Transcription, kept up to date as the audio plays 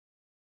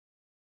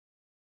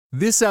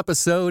This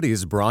episode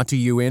is brought to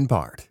you in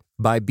part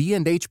by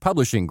B&H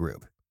Publishing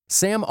Group.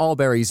 Sam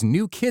Alberry's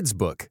new kids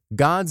book,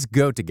 God's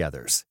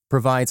Go-Togethers,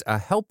 provides a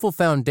helpful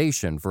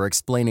foundation for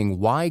explaining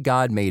why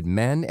God made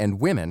men and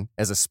women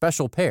as a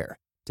special pair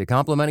to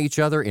complement each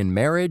other in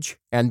marriage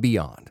and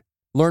beyond.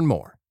 Learn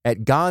more at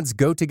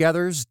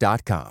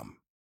godsgotogethers.com.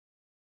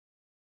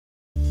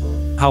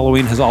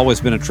 Halloween has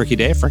always been a tricky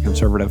day for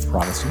conservative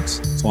Protestants.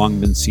 It's long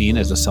been seen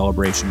as a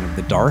celebration of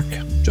the dark,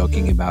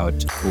 joking about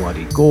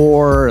bloody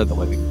gore, the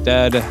living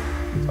dead,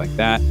 things like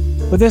that.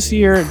 But this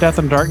year, death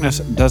and darkness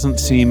doesn't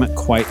seem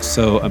quite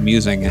so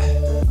amusing.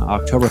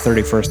 October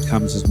 31st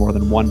comes as more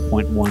than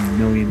 1.1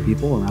 million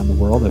people around the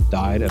world have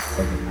died of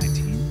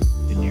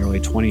COVID-19. And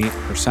nearly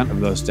 20% of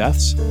those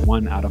deaths,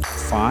 1 out of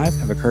 5,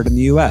 have occurred in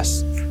the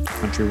U.S., a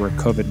country where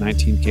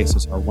COVID-19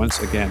 cases are once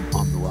again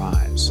on the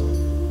rise.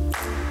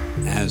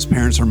 As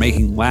parents are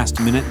making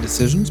last-minute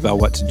decisions about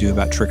what to do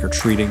about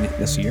trick-or-treating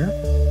this year,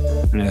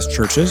 and as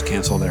churches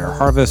cancel their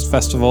harvest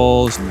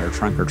festivals and their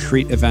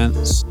trunk-or-treat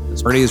events,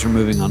 as parties are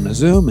moving on to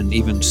Zoom, and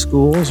even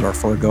schools are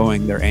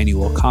foregoing their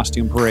annual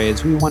costume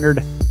parades, we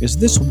wondered, is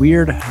this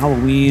weird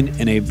Halloween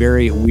in a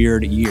very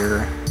weird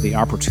year the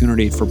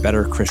opportunity for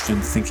better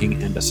Christian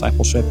thinking and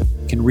discipleship?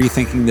 Can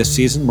rethinking this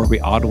season where we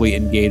oddly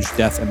engage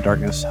death and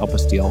darkness help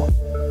us deal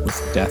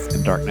with death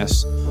and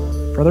darkness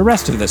for the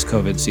rest of this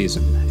COVID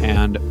season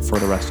and for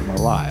the rest of our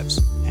lives?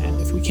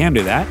 And if we can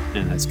do that,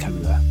 and that's kind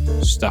of the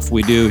stuff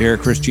we do here at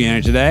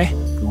Christianity Today,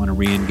 we want to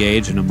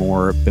re-engage in a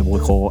more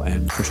biblical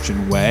and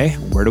Christian way.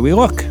 Where do we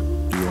look?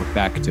 Do we look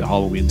back to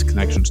Halloween's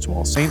connections to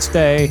All Saints'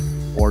 Day?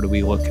 Or do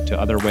we look to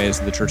other ways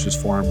that the church has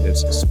formed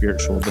its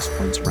spiritual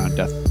disciplines around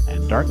death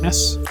and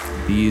darkness?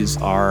 These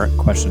are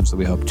questions that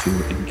we hope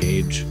to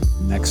engage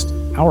next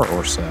hour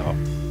or so.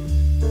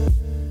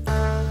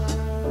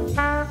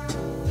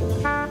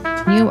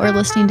 You are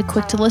listening to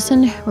Quick to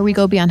Listen, where we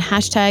go beyond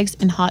hashtags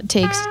and hot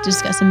takes to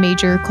discuss a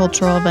major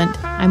cultural event.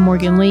 I'm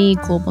Morgan Lee,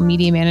 Global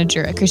Media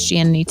Manager at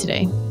Christianity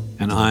Today.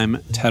 And I'm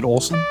Ted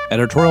Olson,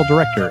 Editorial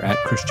Director at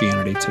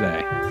Christianity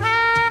Today.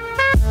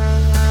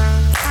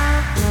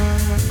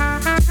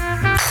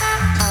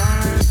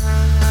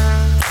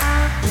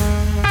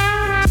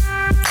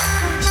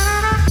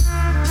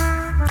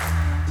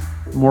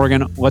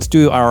 Morgan, let's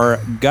do our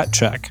gut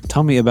check.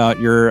 Tell me about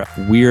your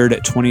weird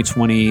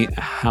 2020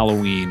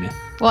 Halloween.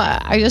 Well,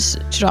 I just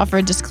should offer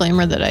a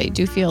disclaimer that I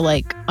do feel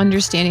like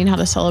understanding how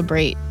to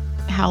celebrate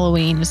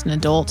Halloween as an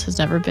adult has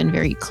never been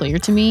very clear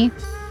to me.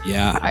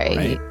 Yeah,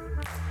 I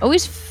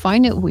always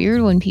find it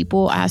weird when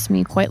people ask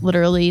me quite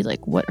literally,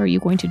 like, what are you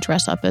going to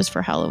dress up as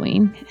for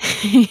Halloween?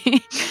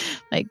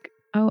 Like,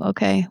 oh,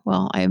 okay.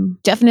 Well, I'm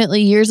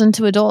definitely years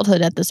into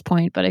adulthood at this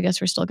point, but I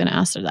guess we're still going to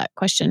answer that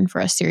question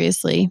for us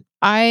seriously.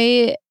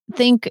 I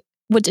think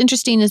what's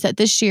interesting is that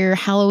this year,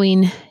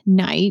 Halloween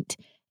night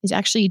is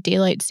actually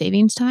daylight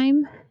savings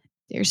time.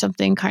 There's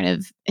something kind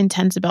of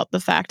intense about the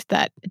fact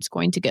that it's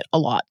going to get a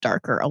lot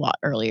darker a lot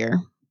earlier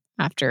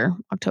after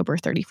October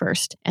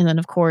 31st. And then,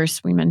 of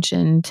course, we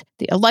mentioned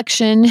the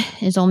election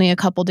is only a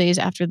couple days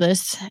after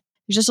this.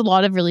 There's just a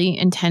lot of really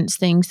intense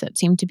things that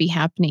seem to be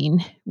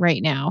happening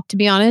right now. To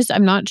be honest,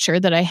 I'm not sure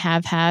that I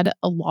have had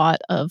a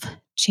lot of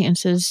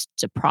chances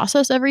to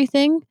process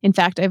everything. In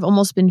fact, I've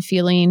almost been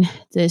feeling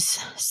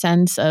this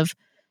sense of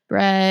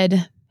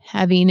dread,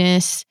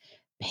 heaviness,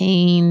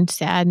 pain,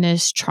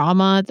 sadness,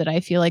 trauma that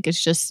I feel like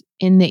it's just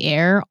in the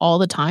air all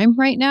the time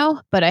right now.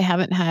 But I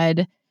haven't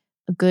had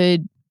a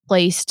good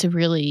place to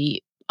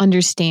really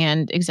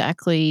understand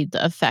exactly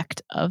the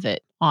effect of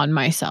it on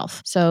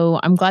myself. So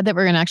I'm glad that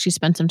we're going to actually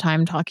spend some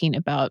time talking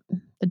about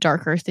the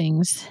darker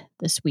things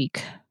this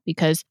week,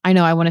 because I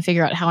know I want to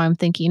figure out how I'm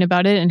thinking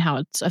about it and how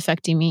it's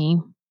affecting me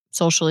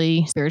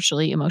socially,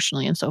 spiritually,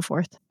 emotionally, and so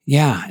forth.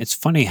 Yeah, it's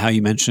funny how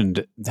you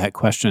mentioned that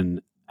question.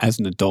 As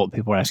an adult,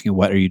 people are asking,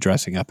 what are you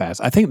dressing up as?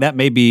 I think that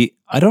may be,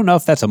 I don't know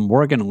if that's a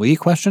Morgan Lee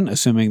question,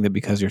 assuming that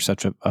because you're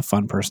such a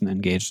fun person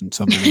engaged in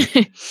so many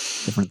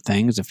different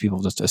things, if people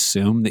just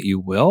assume that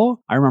you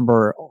will. I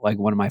remember like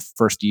one of my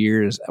first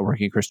years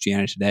working at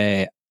Christianity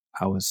Today,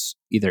 I was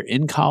either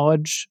in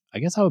college, I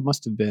guess I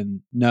must have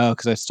been, no,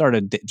 because I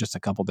started just a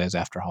couple days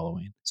after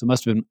Halloween. So it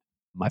must have been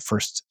my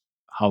first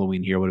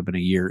Halloween here would have been a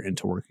year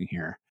into working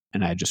here,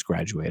 and I had just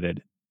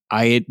graduated.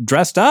 I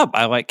dressed up.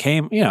 I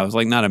it was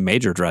like not a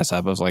major dress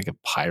up. It was like a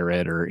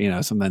pirate or,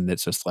 something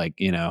that's just like,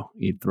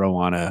 you'd throw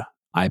on a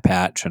eye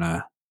patch and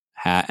a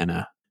hat and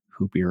a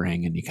hoop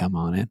earring and you come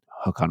on it,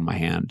 hook on my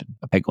hand,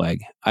 a peg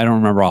leg. I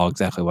don't remember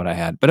exactly what I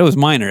had, but it was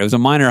minor. It was a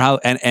minor,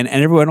 and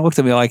everyone looked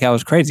at me like I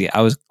was crazy.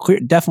 I was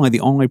definitely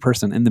the only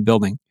person in the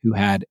building who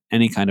had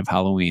any kind of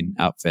Halloween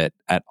outfit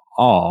at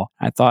all.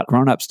 I thought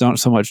grown-ups don't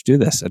so much do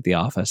this at the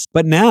office.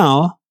 But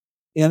now,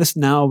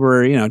 now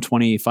we're,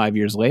 25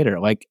 years later.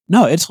 Like,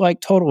 no, it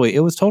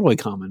was totally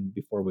common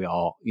before we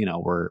all,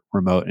 were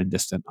remote and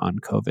distant on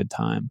COVID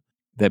time,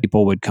 that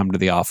people would come to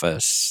the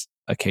office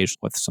occasionally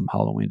with some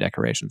Halloween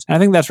decorations. And I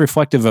think that's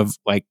reflective of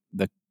like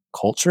the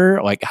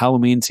culture. Like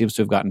Halloween seems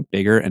to have gotten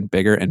bigger and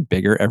bigger and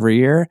bigger every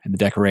year. And the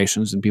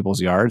decorations in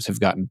people's yards have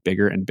gotten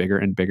bigger and bigger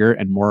and bigger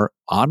and more,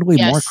 oddly,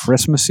 more Yes.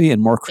 Christmassy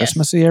and more Yes.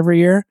 Christmassy every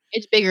year.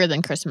 It's bigger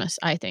than Christmas,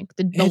 I think.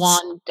 The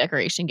lawn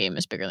decoration game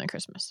is bigger than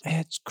Christmas.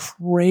 It's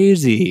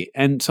crazy.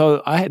 And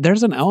so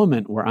there's an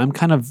element where I'm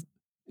kind of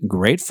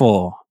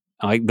grateful.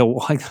 Maybe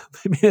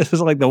this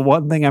is like the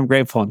one thing I'm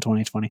grateful in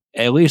 2020,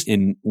 at least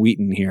in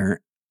Wheaton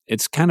here.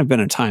 It's kind of been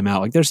a timeout.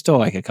 Like there's still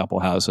like a couple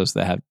houses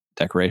that have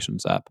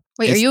decorations up.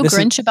 Wait, are you a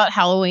Grinch about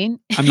Halloween?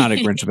 I'm not a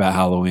Grinch about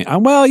Halloween.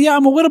 Well, yeah,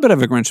 I'm a little bit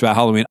of a Grinch about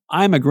Halloween.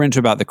 I'm a Grinch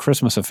about the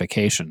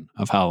Christmasification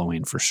of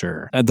Halloween for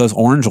sure. Those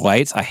orange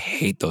lights, I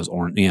hate those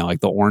orange, like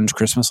the orange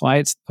Christmas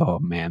lights. Oh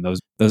man,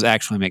 those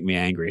actually make me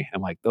angry.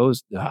 I'm like,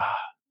 those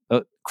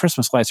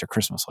Christmas lights are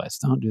Christmas lights.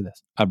 Don't do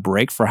this. A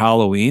break for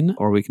Halloween,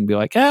 or we can be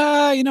like,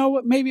 you know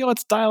what? Maybe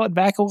let's dial it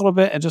back a little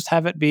bit and just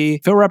have it be,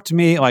 if it were up to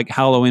me, like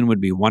Halloween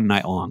would be one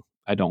night long.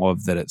 I don't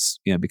love that it's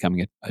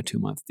becoming a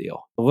 2-month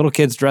deal. The little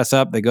kids dress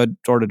up, they go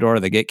door to door,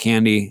 they get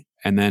candy,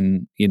 and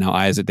then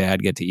I as a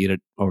dad get to eat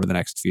it over the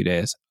next few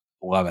days.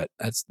 Love it.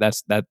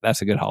 That's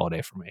a good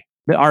holiday for me.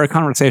 But our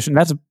conversation,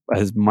 that's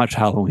as much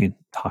Halloween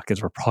talk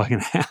as we're probably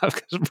going to have,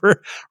 because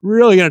we're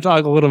really going to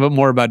talk a little bit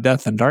more about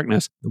death and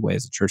darkness, the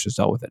ways the church has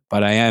dealt with it.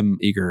 But I am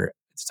eager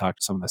to talk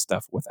to some of this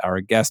stuff with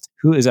our guest.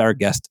 Who is our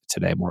guest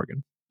today,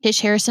 Morgan?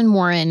 Tish Harrison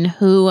Warren,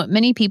 who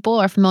many people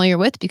are familiar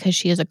with because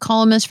she is a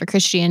columnist for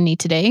Christianity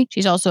Today.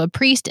 She's also a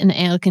priest in the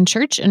Anglican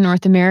Church in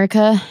North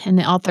America and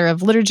the author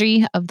of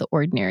Liturgy of the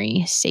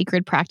Ordinary,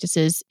 Sacred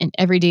Practices in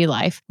Everyday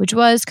Life, which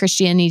was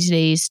Christianity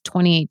Today's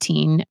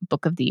 2018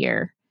 Book of the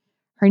Year.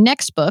 Her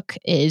next book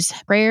is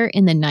Prayer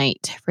in the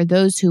Night for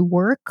those who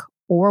work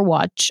or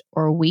watch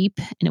or weep,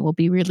 and it will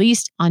be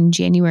released on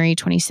January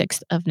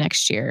 26th of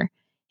next year.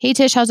 Hey,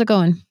 Tish, how's it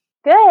going?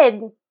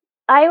 Good.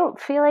 I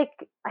feel like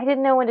I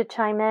didn't know when to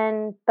chime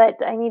in, but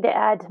I need to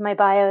add to my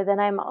bio that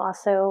I'm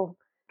also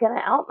going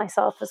to out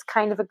myself as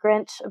kind of a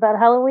Grinch about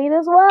Halloween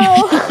as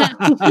well.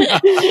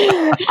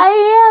 I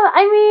am.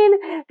 I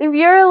mean, if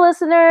you're a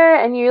listener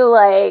and you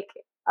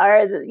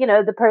are,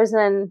 the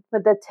person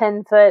with the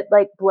 10-foot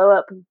blow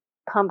up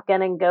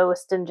pumpkin and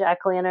ghost and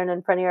jack-o'-lantern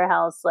in front of your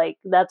house,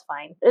 that's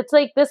fine. It's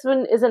like, this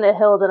one isn't a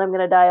hill that I'm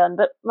going to die on,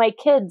 but my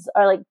kids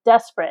are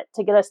desperate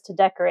to get us to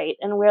decorate,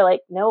 and we're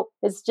like, nope,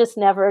 it's just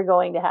never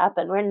going to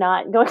happen. We're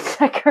not going to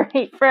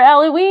decorate for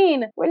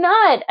Halloween. We're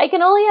not. I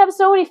can only have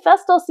so many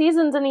festal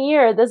seasons in a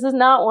year. This is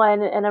not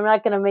one, and I'm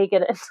not going to make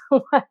it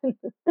into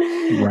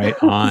one.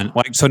 Right on.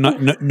 So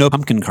no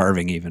pumpkin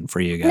carving even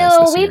for you guys.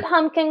 No, we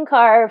pumpkin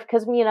carve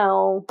because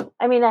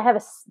I have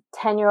a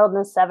 10-year-old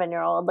and a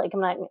 7-year-old.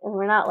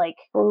 We're not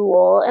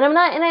cruel, and I'm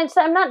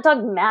not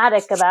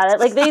dogmatic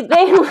about it.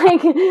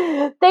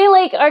 They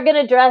are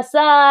gonna dress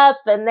up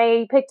and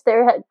they picked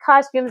their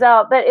costumes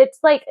out, but it's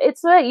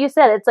what you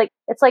said.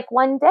 It's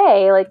one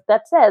day,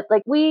 that's it.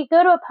 We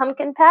go to a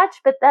pumpkin patch,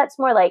 but that's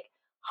more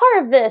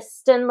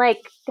harvest and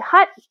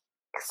hot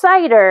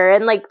cider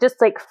and just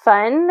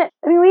fun.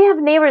 I mean, we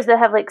have neighbors that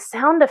have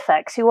sound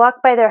effects. You walk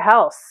by their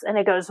house and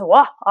it goes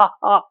wah ah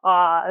ah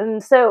ah,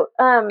 and so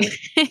and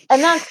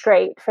that's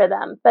great for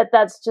them. But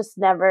that's just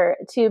never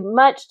too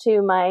much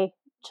to my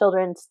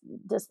children's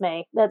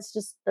dismay. That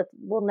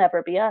will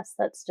never be us.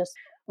 That's just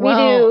we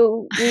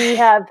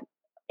have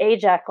a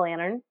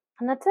jack-o'-lantern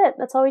and that's it.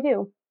 That's all we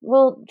do.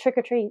 We'll trick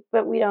or treat,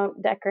 but we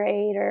don't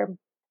decorate, or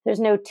there's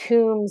no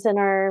tombs in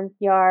our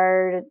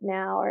yard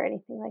now or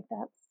anything like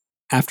that.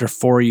 After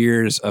 4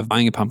 years of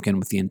buying a pumpkin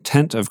with the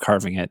intent of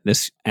carving it,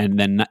 and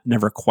then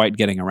never quite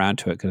getting around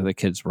to it because the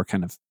kids were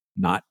kind of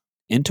not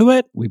into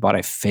it, we bought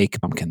a fake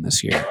pumpkin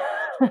this year.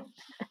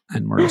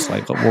 And we're just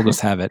we'll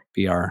just have it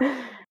be our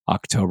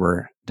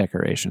October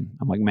decoration.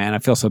 I'm like, man, I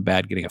feel so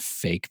bad getting a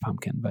fake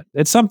pumpkin, but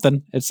it's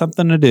something. It's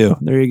something to do.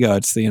 There you go.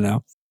 It's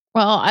Well,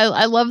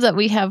 I love that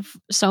we have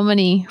so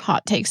many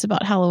hot takes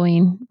about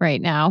Halloween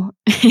right now.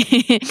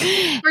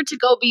 Or to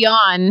go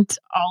beyond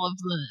all of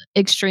the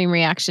extreme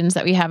reactions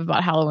that we have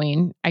about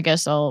Halloween, I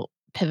guess I'll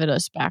pivot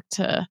us back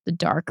to the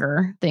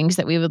darker things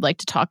that we would like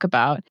to talk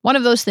about. One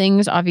of those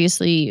things,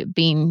 obviously,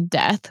 being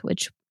death,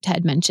 which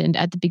Ted mentioned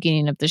at the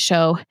beginning of the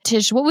show.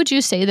 Tish, what would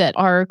you say that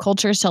our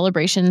culture's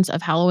celebrations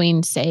of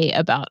Halloween say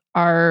about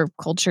our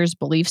culture's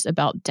beliefs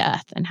about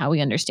death and how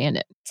we understand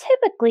it?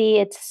 Typically,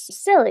 it's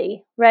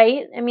silly,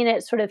 right? I mean,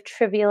 it sort of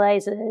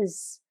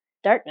trivializes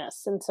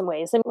darkness in some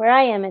ways. And where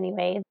I am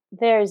anyway,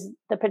 there's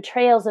the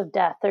portrayals of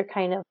death are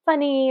kind of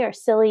funny or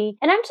silly.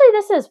 And actually,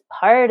 this is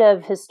part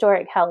of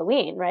historic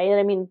Halloween, right?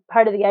 I mean,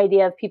 part of the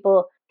idea of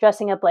people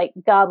dressing up like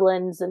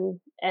goblins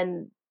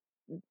and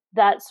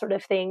that sort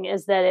of thing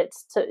is that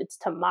it's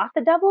to mock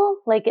the devil,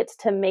 it's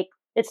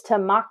to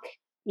mock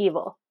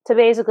evil, to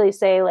basically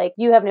say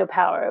you have no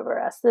power over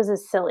us. This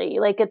is silly.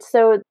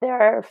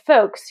 There are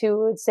folks who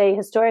would say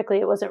historically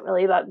it wasn't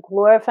really about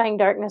glorifying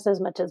darkness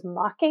as much as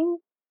mocking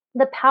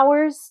the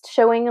powers,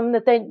 showing them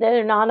that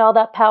they're not all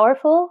that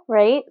powerful,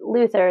 right?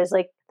 Luther is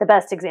the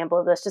best example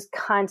of this, just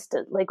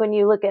constant. Like when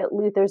you look at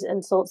Luther's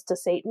insults to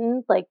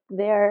Satan, like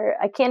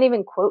I can't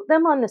even quote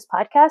them on this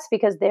podcast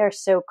because they're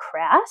so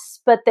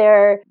crass, but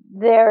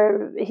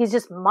he's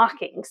just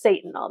mocking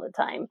Satan all the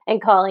time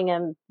and calling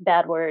him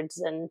bad words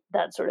and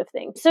that sort of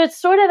thing. So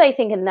it's sort of, I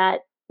think, in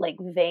that like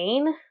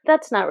vein.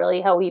 That's not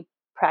really how we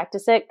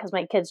practice it because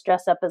my kids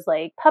dress up as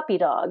like puppy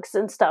dogs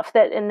and stuff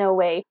that in no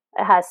way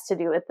has to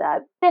do with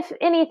that. If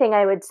anything,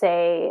 I would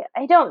say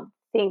I don't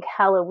think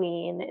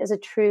Halloween is a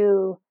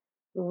true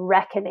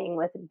reckoning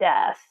with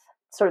death.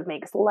 Sort of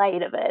makes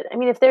light of it. I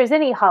mean, if there's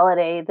any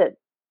holiday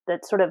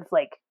that sort of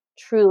like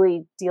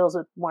truly deals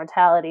with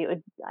mortality,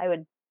 I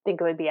would think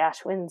it would be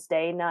Ash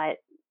Wednesday, not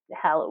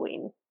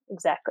Halloween.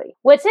 Exactly.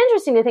 What's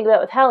interesting to think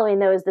about with Halloween,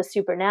 though, is the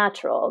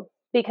supernatural,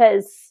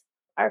 because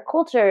our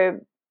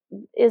culture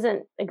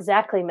isn't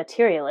exactly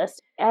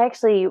materialist. I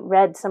actually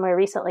read somewhere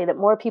recently that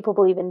more people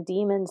believe in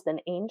demons than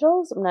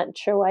angels. I'm not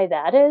sure why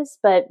that is,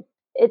 but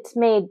it's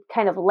made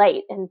kind of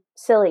light and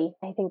silly,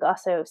 I think,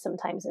 also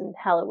sometimes in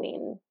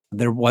Halloween.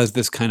 There was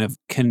this kind of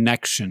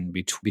connection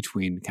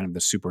between kind of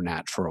the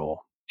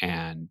supernatural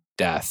and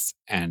death,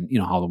 and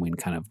Halloween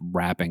kind of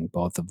wrapping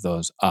both of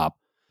those up.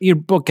 Your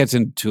book gets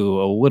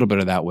into a little bit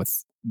of that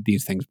with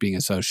these things being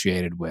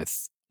associated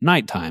with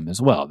nighttime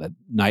as well. That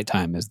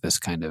nighttime is this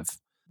kind of,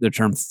 the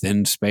term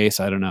thin space,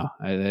 I don't know.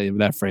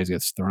 That phrase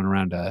gets thrown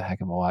around a heck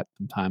of a lot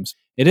sometimes.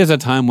 It is a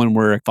time when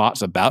where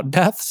thoughts about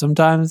death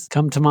sometimes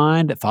come to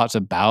mind. Thoughts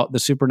about the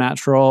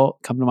supernatural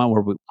come to mind,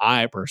 where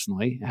I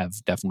personally have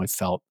definitely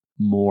felt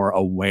more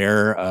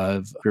aware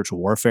of spiritual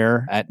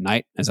warfare at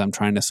night as I'm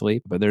trying to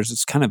sleep. But there's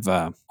this kind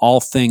of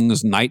all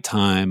things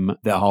nighttime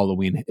that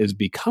Halloween is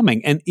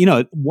becoming. And,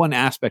 one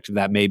aspect of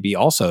that may be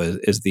also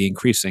is the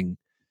increasing,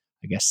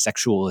 I guess,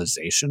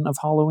 sexualization of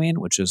Halloween,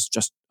 which is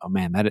just,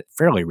 that is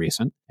fairly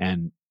recent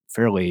and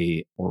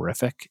fairly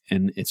horrific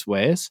in its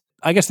ways.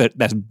 I guess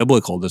that's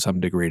biblical to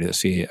some degree, to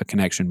see a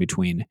connection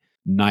between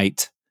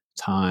night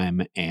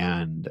time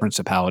and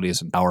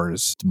principalities and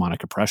powers,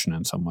 demonic oppression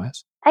in some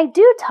ways. I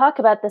do talk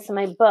about this in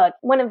my book.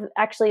 One of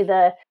actually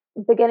the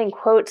beginning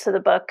quotes of the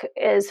book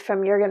is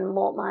from Jürgen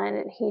Moltmann,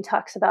 and he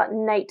talks about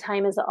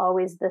nighttime is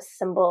always the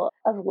symbol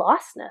of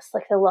lostness,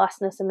 like the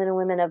lostness of men and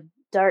women, of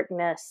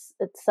darkness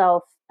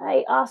itself.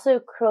 I also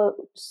quote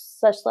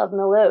Czesław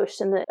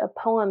Miłosz in a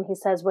poem he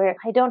says, where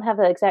I don't have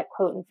the exact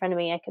quote in front of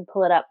me, I could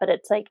pull it up, but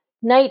it's like,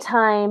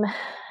 nighttime,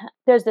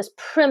 there's this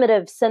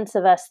primitive sense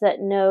of us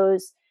that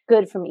knows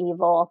good from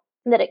evil,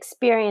 that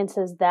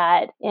experiences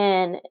that,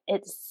 and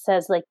it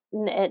says like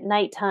at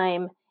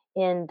nighttime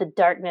in the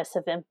darkness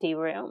of empty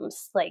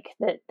rooms, like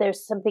that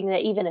there's something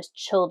that even as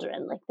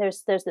children, like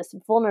there's this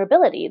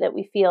vulnerability that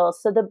we feel.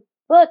 So the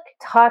book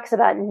talks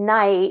about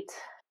night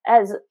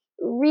as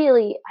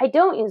really, I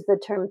don't use the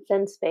term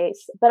thin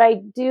space, but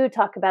I do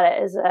talk about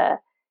it as a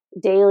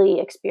daily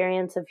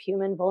experience of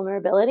human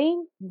vulnerability.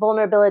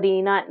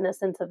 Vulnerability, not in the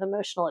sense of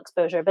emotional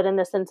exposure, but in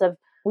the sense of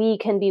we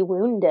can be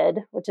wounded,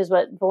 which is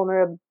what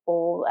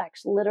vulnerable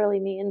actually literally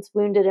means,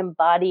 wounded in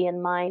body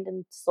and mind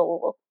and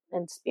soul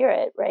and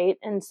spirit, right?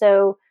 And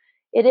so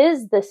it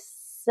is this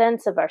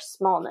sense of our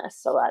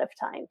smallness a lot of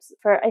times.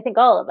 For I think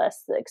all of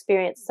us that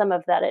experience some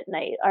of that at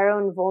night, our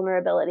own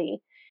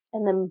vulnerability.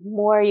 And the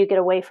more you get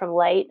away from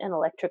light and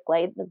electric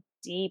light, the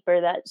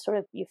deeper that sort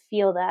of you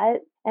feel that.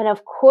 And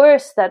of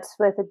course, that's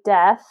with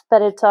death,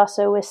 but it's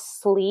also with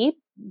sleep.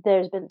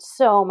 There's been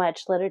so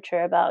much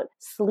literature about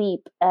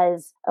sleep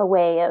as a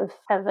way of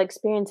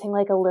experiencing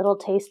like a little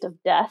taste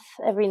of death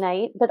every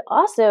night. But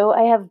also,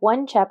 I have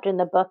one chapter in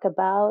the book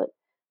about,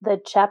 the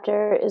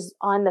chapter is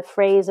on the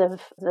phrase of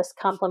this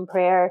Compline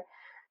prayer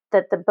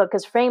that the book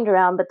is framed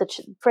around, but the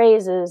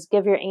phrase is,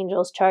 give your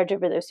angels charge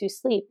over those who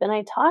sleep. And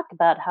I talk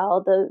about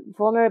how the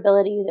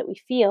vulnerability that we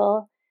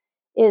feel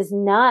is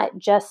not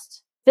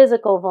just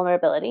physical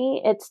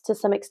vulnerability. It's to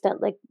some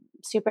extent like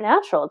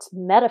supernatural. It's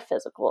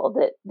metaphysical,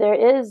 that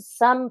there is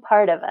some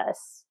part of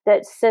us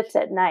that sits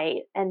at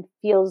night and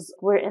feels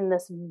we're in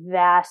this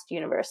vast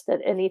universe, that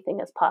anything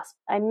is possible.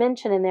 I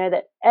mention in there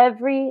that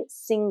every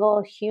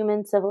single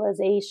human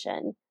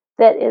civilization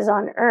that is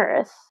on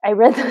Earth, I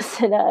read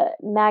this in a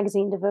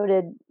magazine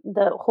devoted,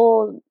 the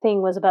whole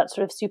thing was about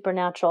sort of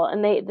supernatural.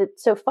 And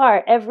so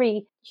far,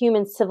 every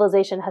human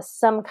civilization has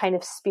some kind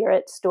of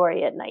spirit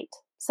story at night,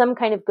 some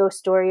kind of ghost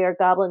story or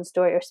goblin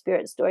story or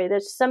spirit story.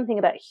 There's something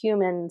about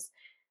humans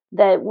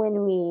that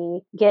when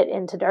we get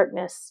into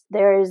darkness,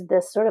 there is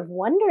this sort of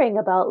wondering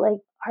about, like,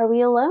 are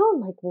we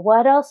alone? Like,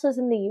 what else is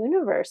in the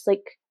universe?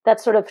 Like,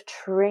 that's sort of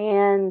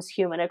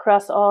transhuman.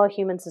 Across all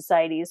human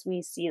societies,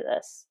 we see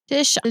this.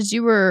 Tish, as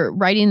you were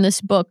writing this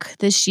book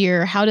this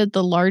year, how did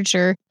the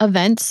larger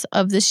events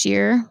of this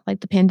year, like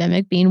the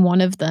pandemic being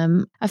one of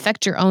them,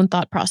 affect your own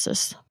thought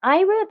process?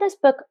 I wrote this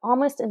book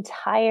almost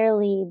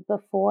entirely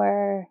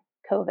before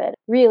COVID,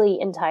 really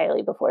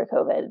entirely before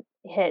COVID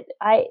hit.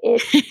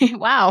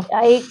 Wow.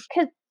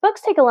 Because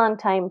books take a long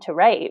time to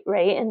write,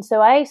 right? And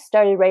so I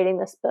started writing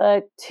this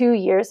book 2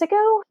 years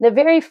ago. The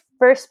very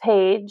first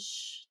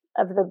page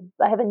of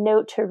I have a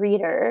note to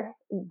reader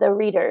the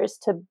readers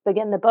to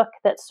begin the book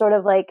that's sort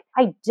of like,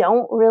 I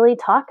don't really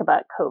talk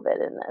about COVID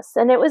in this.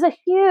 And it was a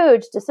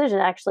huge decision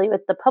actually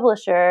with the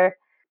publisher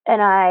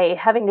and I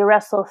having to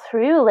wrestle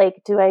through,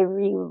 like, do I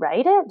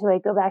rewrite it? Do I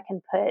go back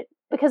and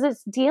because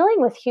it's dealing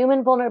with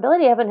human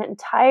vulnerability. I have an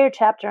entire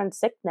chapter on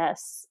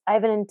sickness. I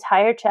have an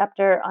entire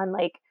chapter on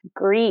like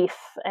grief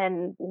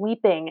and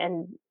weeping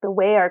and the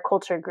way our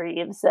culture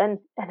grieves. And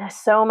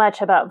so much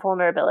about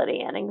vulnerability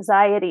and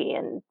anxiety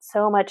and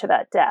so much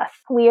about death,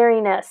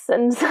 weariness.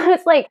 And so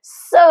it's like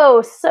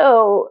so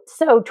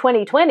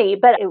 2020,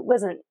 but it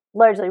wasn't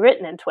largely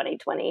written in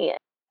 2020.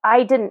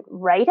 I didn't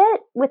write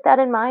it with that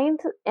in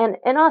mind. And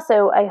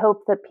also, I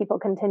hope that people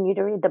continue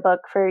to read the book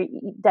for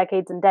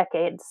decades and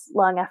decades,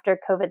 long after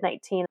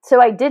COVID-19.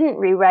 So I didn't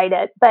rewrite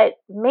it. But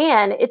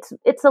man,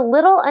 it's a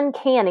little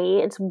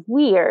uncanny. It's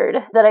weird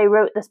that I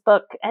wrote this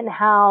book and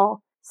how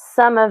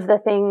some of the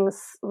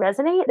things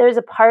resonate. There's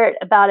a part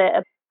about it,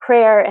 of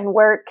prayer and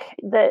work,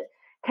 that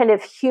kind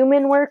of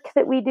human work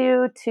that we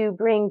do to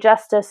bring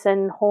justice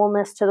and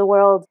wholeness to the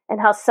world, and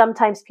how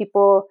sometimes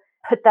people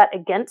put that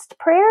against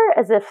prayer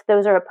as if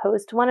those are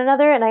opposed to one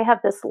another. And I have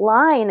this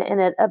line in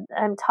it.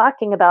 I'm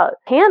talking about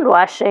hand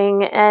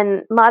washing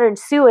and modern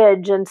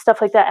sewage and stuff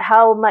like that,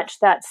 how much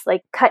that's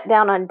like cut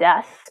down on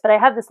death. But I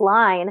have this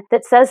line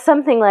that says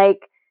something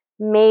like,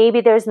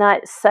 maybe there's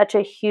not such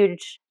a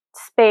huge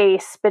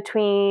space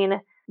between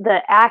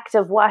the act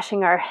of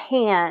washing our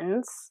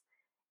hands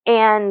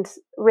and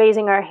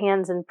raising our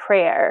hands in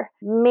prayer.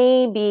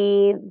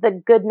 Maybe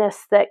the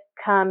goodness that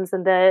comes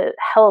and the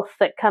health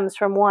that comes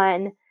from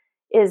one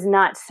is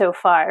not so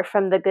far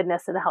from the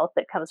goodness and the health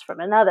that comes from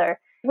another.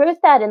 I wrote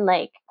that in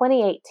like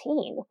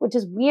 2018, which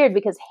is weird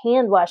because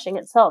hand washing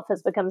itself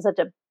has become such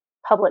a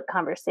public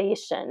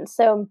conversation.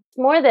 So it's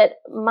more that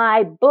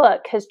my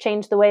book has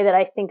changed the way that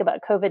I think about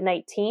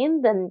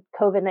COVID-19 than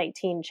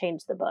COVID-19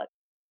 changed the book.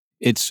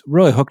 It's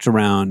really hooked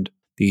around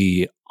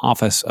the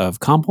office of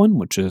Compline,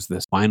 which is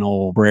this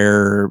final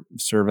prayer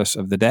service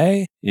of the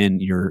day.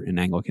 And you're an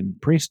Anglican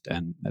priest,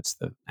 and that's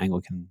the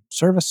Anglican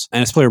service.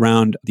 And it's really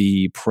around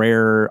the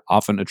prayer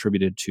often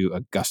attributed to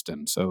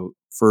Augustine. So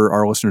for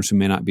our listeners who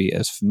may not be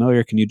as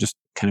familiar, can you just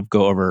kind of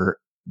go over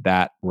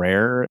that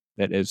prayer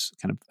that is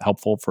kind of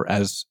helpful for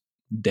as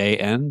day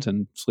ends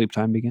and sleep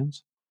time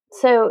begins?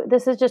 So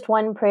this is just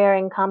one prayer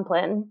in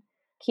Compline.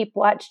 Keep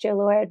watch, dear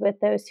Lord, with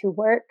those who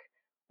work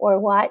or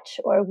watch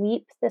or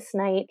weep this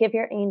night. Give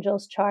your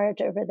angels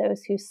charge over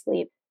those who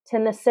sleep.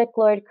 Tend the sick,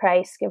 Lord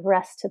Christ. Give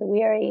rest to the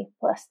weary.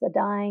 Bless the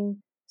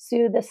dying.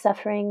 Soothe the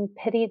suffering.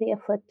 Pity the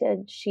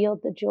afflicted. Shield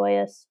the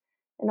joyous.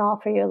 And all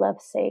for your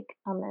love's sake.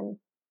 Amen.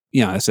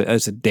 Yeah,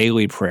 it's a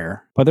daily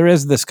prayer. But there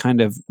is this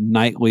kind of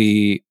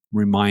nightly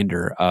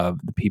reminder of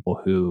the people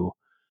who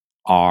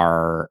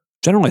are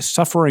generally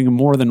suffering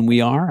more than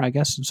we are, I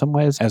guess, in some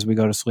ways, as we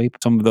go to sleep.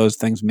 Some of those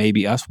things may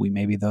be us. We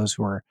may be those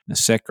who are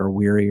sick or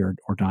weary or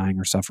dying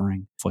or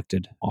suffering,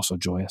 afflicted, also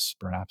joyous,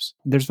 perhaps.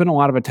 There's been a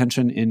lot of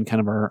attention in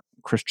kind of our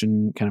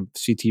Christian kind of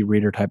CT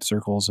reader type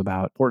circles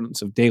about the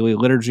importance of daily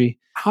liturgy.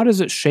 How does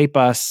it shape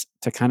us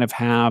to kind of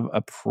have a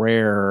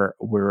prayer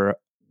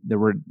that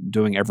we're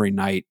doing every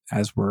night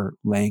as we're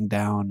laying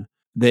down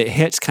that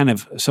hits kind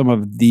of some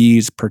of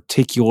these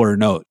particular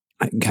notes?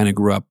 I kind of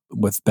grew up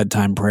with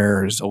bedtime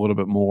prayers a little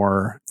bit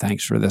more.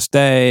 Thanks for this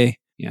day.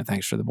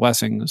 Thanks for the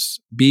blessings.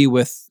 Be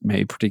with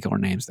maybe particular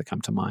names that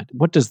come to mind.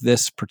 What does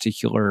this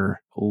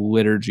particular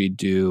liturgy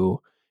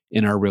do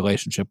in our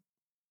relationship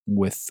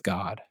with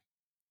God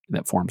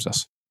that forms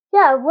us?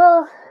 Yeah,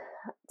 well,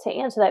 to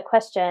answer that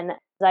question,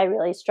 I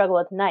really struggle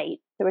with night.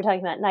 So we're talking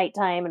about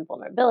nighttime and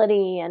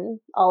vulnerability and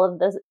all of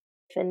this.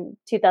 In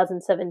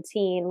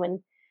 2017,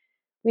 when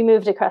we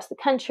moved across the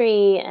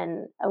country,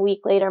 and a week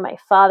later, my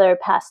father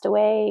passed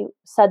away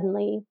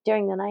suddenly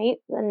during the night.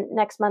 And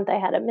next month, I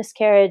had a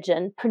miscarriage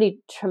and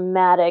pretty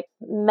traumatic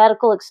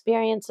medical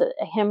experience. I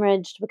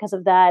hemorrhaged because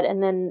of that,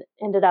 and then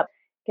ended up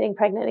getting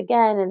pregnant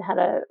again and had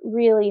a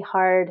really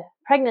hard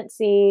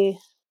pregnancy,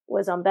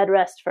 was on bed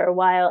rest for a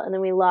while, and then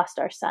we lost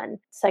our son,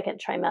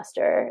 second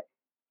trimester.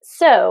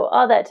 So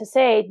all that to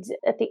say,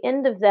 at the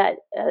end of that,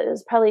 it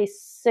was probably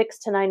 6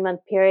 to 9 month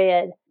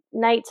period,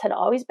 nights had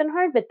always been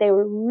hard, but they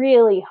were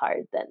really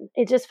hard then.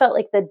 It just felt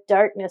like the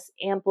darkness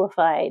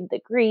amplified the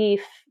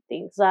grief, the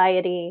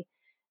anxiety,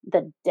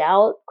 the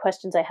doubt,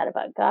 questions I had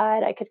about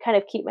God. I could kind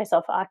of keep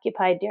myself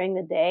occupied during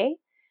the day.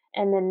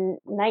 And then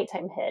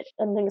nighttime hit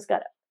and things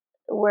like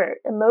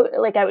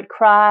I would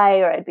cry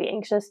or I'd be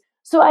anxious.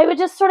 So I would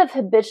just sort of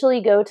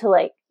habitually go to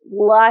like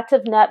lots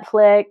of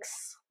Netflix,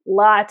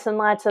 lots and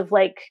lots of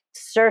like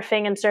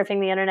surfing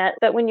the internet.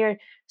 But when you're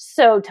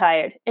so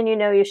tired and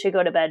you should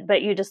go to bed,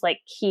 but you just like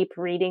keep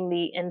reading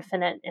the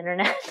infinite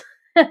internet.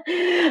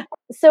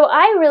 So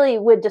I really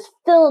would just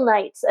fill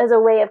nights as a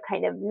way of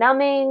kind of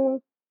numbing,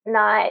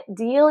 not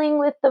dealing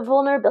with the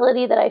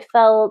vulnerability that I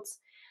felt.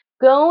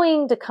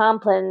 Going to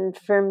Compline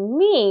for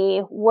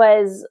me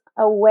was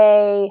a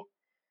way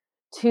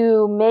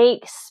to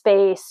make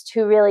space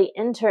to really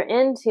enter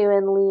into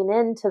and lean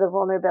into the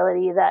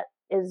vulnerability that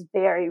is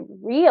very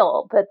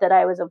real, but that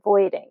I was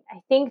avoiding. I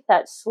think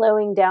that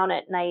slowing down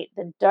at night,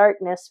 the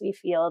darkness we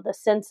feel, the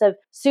sense of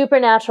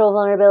supernatural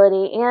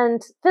vulnerability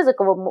and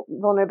physical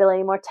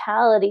vulnerability,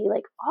 mortality,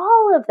 like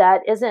all of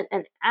that isn't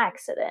an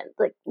accident.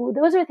 Like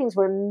those are things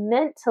we're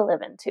meant to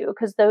live into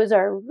because those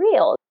are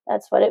real.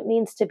 That's what it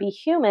means to be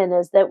human,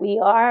 is that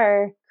we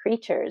are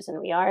creatures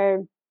and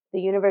the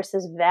universe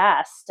is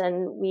vast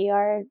and we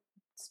are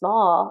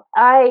small.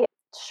 I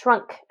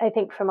shrunk, I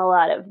think, from a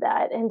lot of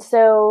that. And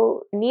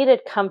so I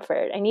needed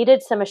comfort. I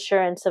needed some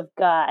assurance of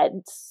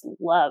God's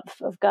love,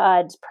 of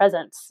God's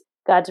presence,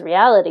 God's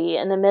reality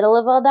in the middle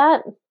of all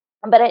that.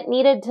 But it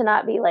needed to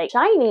not be like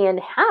shiny and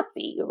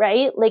happy,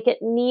 right? Like it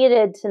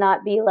needed to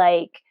not be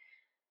like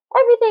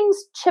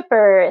everything's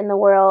chipper in the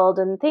world.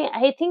 And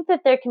I think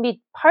that there can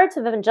be parts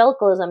of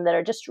evangelicalism that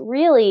are just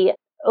really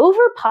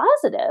over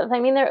positive. I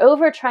mean, they're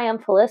over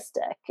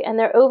triumphalistic and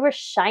they're over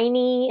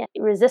shiny,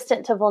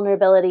 resistant to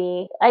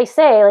vulnerability. I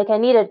say, like, I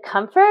needed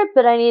comfort,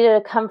 but I needed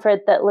a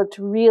comfort that looked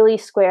really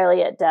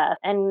squarely at death.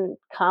 And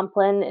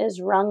Compline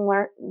is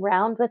rung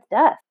round with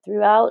death.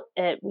 Throughout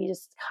it, we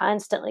just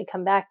constantly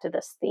come back to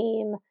this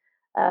theme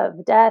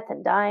of death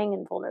and dying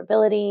and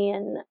vulnerability.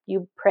 And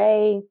you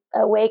pray,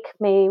 awake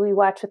may we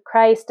watch with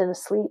Christ, and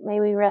asleep may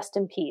we rest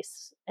in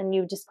peace. And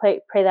you just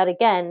pray that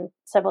again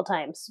several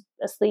times.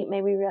 Asleep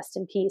may we rest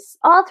in peace.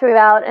 All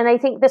throughout. And I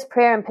think this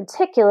prayer in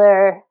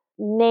particular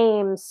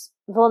names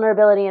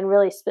vulnerability in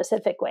really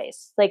specific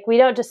ways. Like we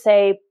don't just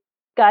say,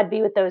 God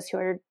be with those who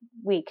are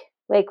weak.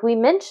 Like we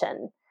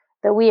mention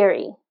the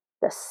weary,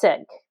 the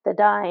sick, the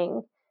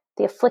dying,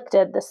 the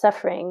afflicted, the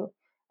suffering,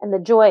 and the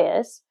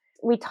joyous.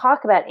 We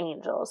talk about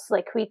angels,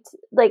 like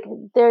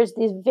there's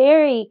these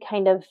very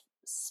kind of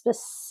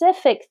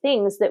specific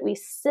things that we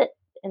sit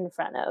in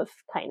front of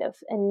kind of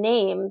and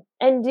name.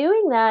 And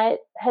doing that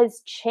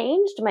has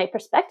changed my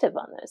perspective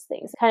on those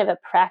things, kind of a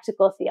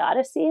practical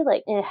theodicy,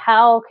 like in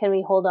how can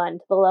we hold on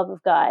to the love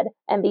of God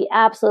and be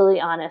absolutely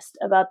honest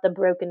about the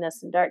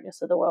brokenness and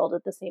darkness of the world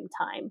at the same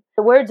time.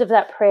 The words of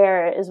that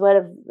prayer is what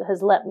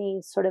has let me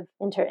sort of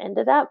enter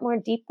into that more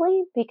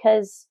deeply,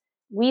 because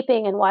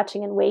weeping and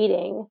watching and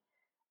waiting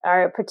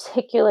are a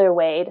particular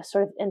way to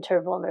sort of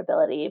enter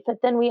vulnerability. But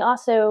then we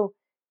also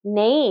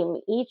name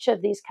each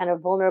of these kind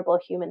of vulnerable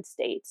human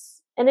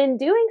states. And in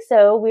doing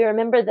so, we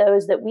remember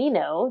those that we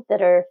know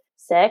that are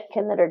sick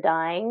and that are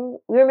dying.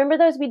 We remember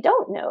those we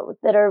don't know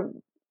that are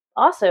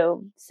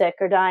also sick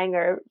or dying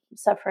or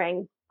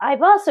suffering.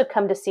 I've also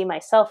come to see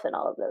myself in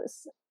all of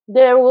those.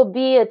 There will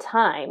be a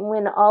time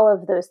when all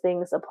of those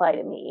things apply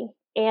to me.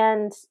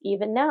 And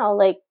even now,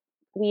 like,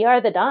 we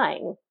are the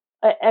dying.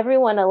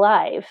 Everyone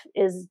alive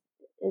is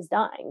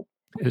dying.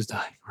 Is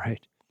dying, right.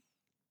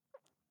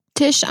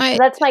 Tish,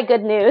 that's my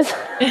good news.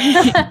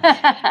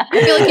 I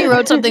feel like you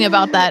wrote something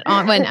about that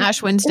on when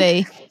Ash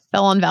Wednesday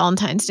fell on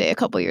Valentine's Day a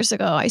couple years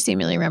ago. I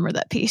seemingly remember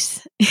that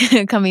piece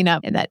coming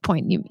up at that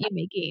point you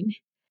making.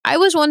 I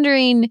was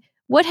wondering,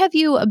 what have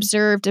you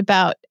observed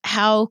about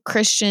how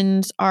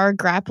Christians are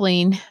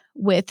grappling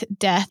with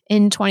death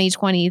in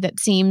 2020 that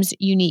seems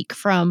unique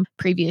from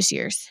previous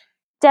years?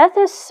 Death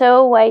is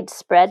so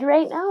widespread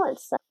right now.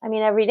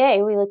 Every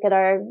day we look at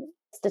our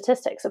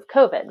statistics of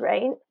COVID,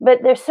 right? But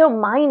they're so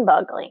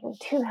mind-boggling,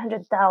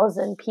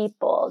 200,000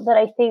 people, that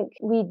I think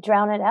we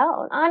drown it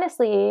out.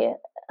 Honestly,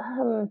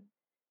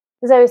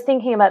 as I was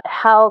thinking about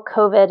how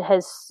COVID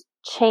has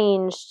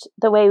changed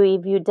the way we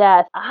view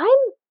death, I'm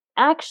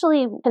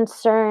actually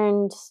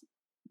concerned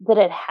that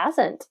it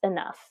hasn't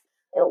enough.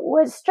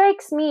 What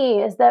strikes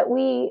me is that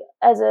we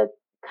as a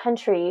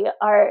country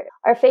are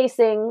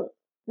facing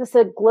this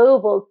a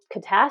global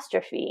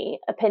catastrophe,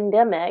 a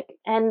pandemic,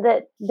 and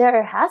that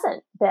there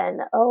hasn't been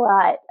a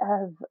lot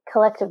of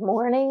collective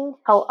mourning.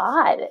 How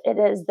odd it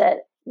is that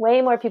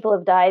way more people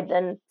have died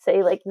than,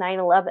 say, like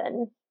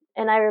 9/11.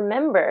 And I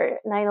remember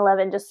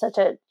 9/11 just such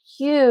a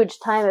huge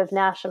time of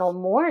national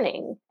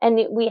mourning. And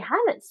we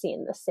haven't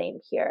seen the same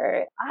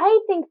here. I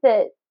think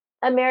that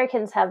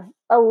Americans have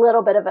a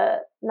little bit of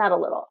not a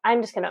little,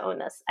 I'm just going to own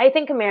this. I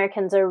think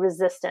Americans are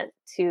resistant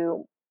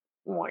to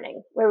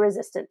mourning. We're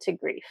resistant to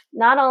grief.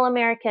 Not all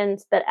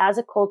Americans, but as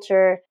a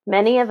culture,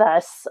 many of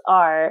us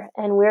are,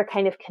 and we're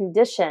kind of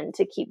conditioned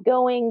to keep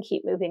going,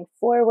 keep moving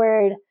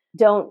forward.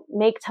 Don't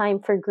make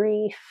time for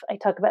grief. I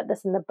talk about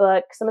this in the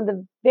book. Some of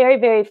the very,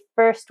 very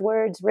first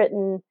words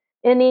written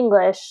in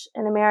English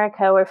in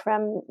America were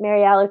from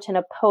Mary Allerton,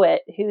 a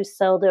poet who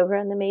sailed over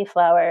in the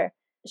Mayflower.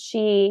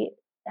 She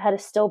had a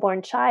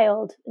stillborn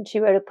child, and she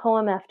wrote a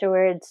poem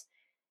afterwards.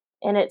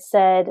 And it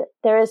said,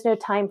 "There is no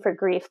time for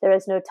grief. There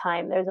is no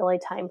time. There's only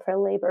time for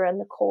labor and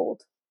the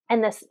cold."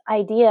 And this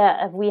idea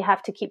of we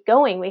have to keep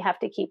going, we have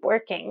to keep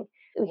working,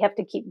 we have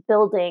to keep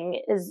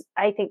building is,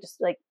 I think,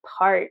 just like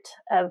part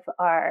of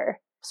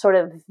our sort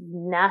of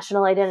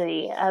national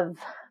identity of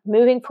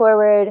moving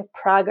forward,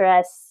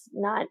 progress,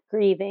 not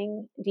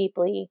grieving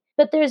deeply.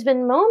 But there's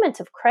been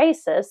moments of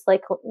crisis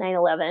like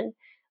 9/11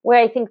 where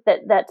I think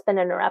that that's been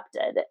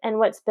interrupted. And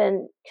what's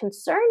been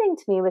concerning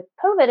to me with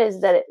COVID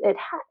is that it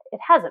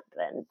hasn't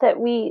been,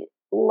 that we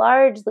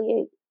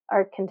largely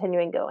are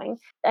continuing going.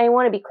 I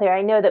want to be clear.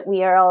 I know that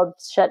we are all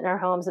shut in our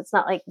homes. It's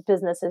not like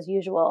business as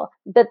usual,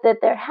 but that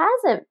there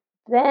hasn't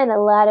been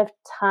a lot of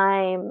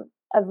time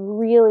of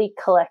really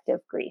collective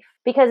grief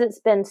because it's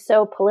been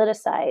so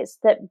politicized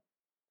that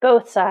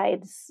both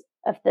sides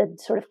of the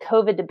sort of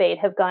COVID debate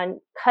have gone,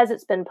 because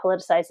it's been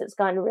politicized, it's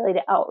gone really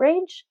to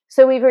outrage.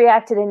 So we've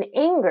reacted in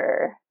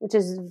anger, which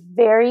is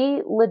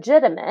very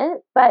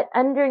legitimate, but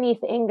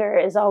underneath anger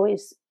is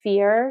always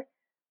fear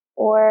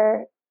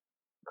or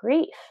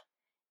grief.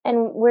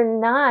 And we're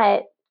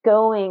not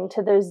going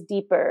to those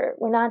deeper,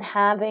 we're not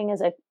having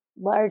as a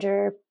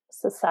larger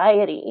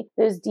society,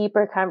 those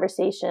deeper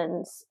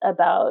conversations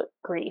about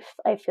grief.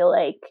 I feel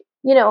like,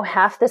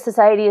 half the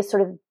society is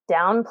sort of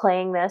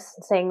downplaying this,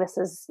 saying this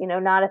is,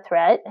 not a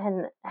threat.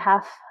 And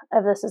half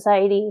of the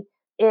society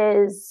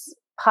is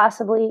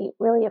possibly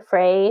really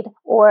afraid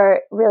or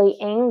really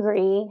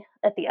angry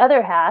at the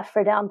other half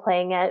for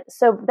downplaying it.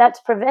 So that's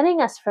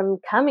preventing us from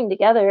coming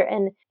together.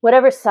 And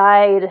whatever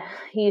side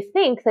you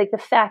think, like the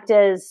fact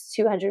is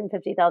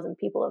 250,000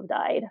 people have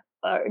died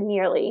or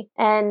nearly.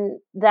 And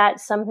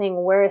that's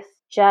something worth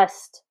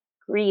just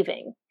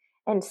grieving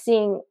and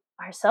seeing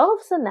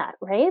ourselves in that,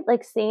 right?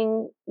 Like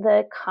seeing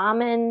the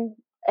common,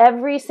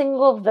 every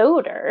single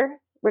voter,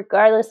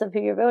 regardless of who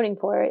you're voting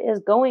for,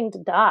 is going to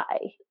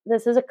die.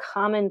 This is a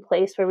common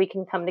place where we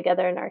can come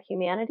together in our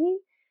humanity.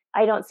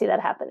 I don't see that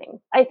happening.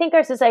 I think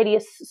our society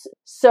is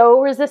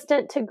so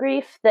resistant to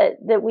grief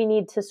that we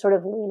need to sort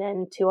of lean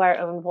into our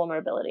own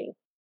vulnerability.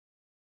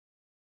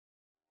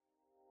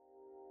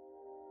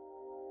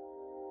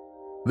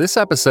 This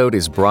episode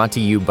is brought to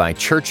you by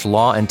Church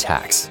Law and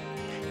Tax.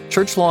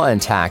 Church Law and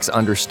Tax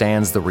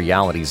understands the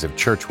realities of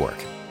church work,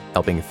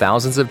 helping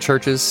thousands of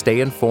churches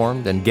stay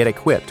informed and get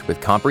equipped with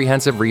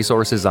comprehensive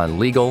resources on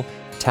legal,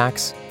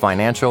 tax,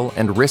 financial,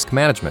 and risk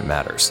management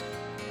matters.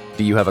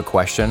 Do you have a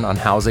question on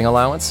housing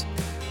allowance?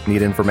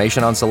 Need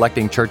information on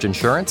selecting church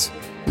insurance?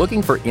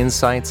 Looking for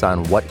insights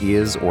on what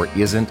is or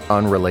isn't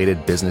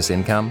unrelated business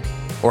income?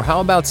 Or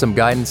how about some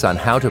guidance on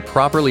how to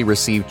properly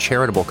receive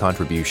charitable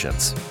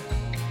contributions?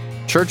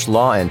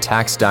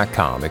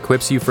 ChurchLawAndTax.com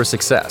equips you for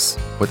success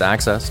with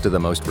access to the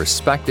most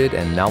respected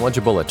and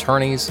knowledgeable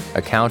attorneys,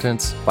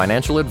 accountants,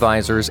 financial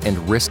advisors,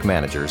 and risk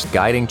managers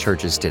guiding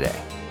churches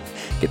today.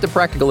 Get the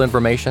practical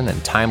information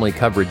and timely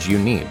coverage you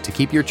need to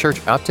keep your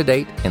church up to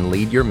date and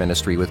lead your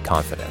ministry with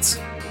confidence.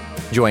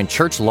 Join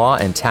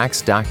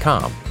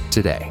ChurchLawAndTax.com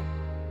today.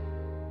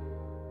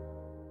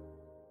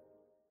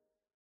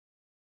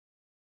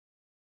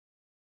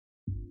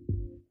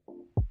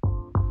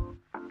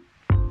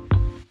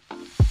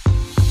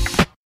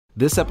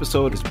 This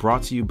episode is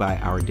brought to you by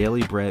Our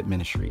Daily Bread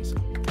Ministries,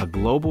 a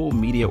global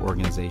media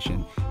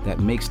organization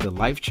that makes the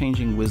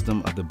life-changing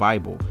wisdom of the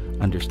Bible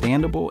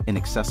understandable and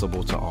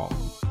accessible to all.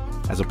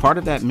 As a part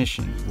of that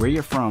mission, Where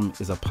You're From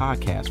is a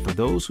podcast for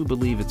those who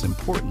believe it's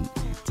important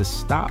to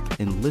stop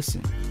and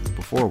listen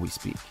before we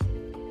speak.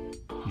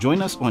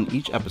 Join us on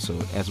each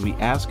episode as we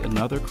ask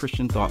another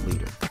Christian thought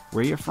leader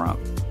where you're from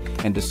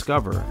and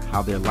discover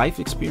how their life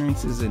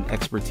experiences and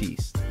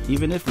expertise,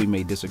 even if we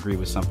may disagree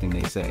with something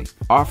they say,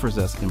 offers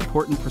us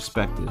important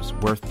perspectives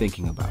worth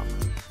thinking about.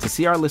 To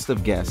see our list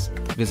of guests,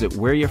 visit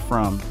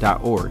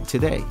whereyou'refrom.org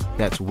today.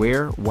 That's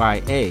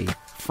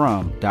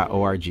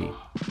whereyafrom.org.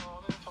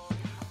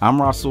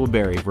 I'm Russell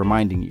Berry,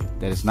 reminding you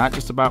that it's not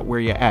just about where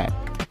you're at,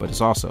 but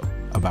it's also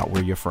about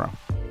where you're from.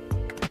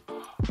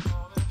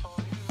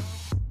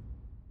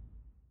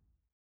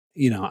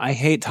 I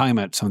hate talking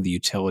about some of the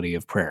utility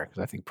of prayer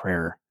because I think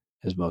prayer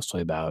is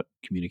mostly about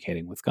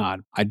communicating with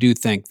God. I do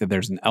think that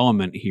there's an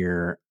element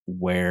here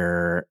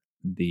where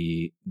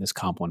this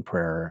Compline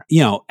prayer,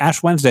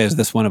 Ash Wednesday is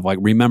this one of like,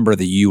 remember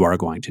that you are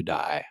going to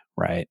die,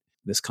 right?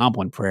 This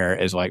Compline prayer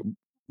is like,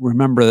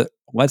 remember,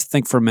 let's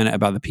think for a minute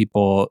about the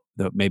people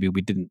that maybe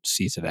we didn't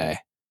see today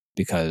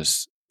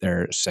because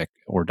they're sick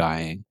or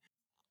dying.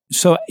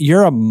 So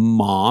you're a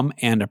mom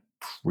and a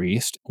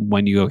priest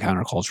when you go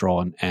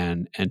countercultural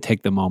and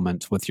take the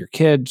moment with your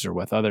kids or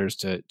with others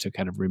to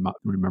kind of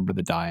remember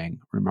the dying,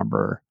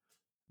 remember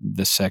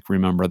the sick,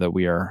 remember that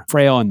we are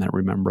frail, and that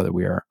remember that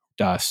we are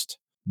dust.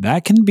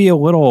 That can be a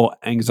little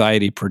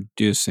anxiety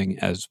producing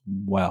as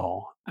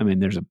well. I mean,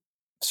 there's a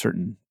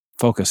certain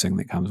focusing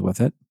that comes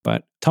with it,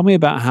 but tell me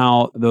about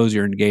how those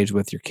you're engaged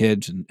with, your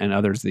kids and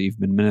others that you've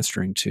been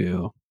ministering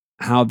to,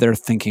 how they're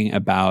thinking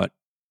about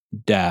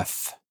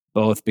death,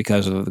 both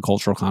because of the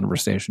cultural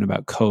conversation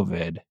about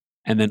COVID,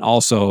 and then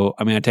also,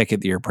 I take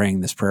it that you're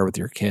praying this prayer with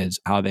your kids,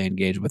 how they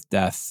engage with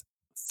death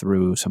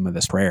through some of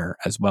this prayer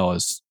as well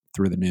as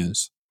through the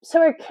news.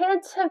 So our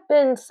kids have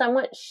been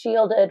somewhat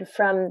shielded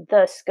from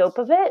the scope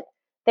of it.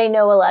 They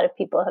know a lot of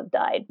people have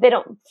died. They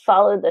don't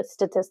follow the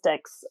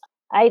statistics.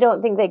 I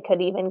don't think they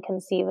could even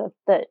conceive of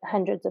the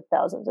hundreds of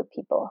thousands of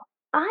people.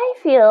 I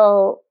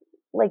feel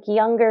like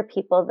younger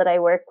people that I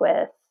work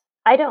with,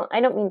 I don't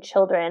mean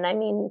children, I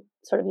mean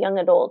sort of young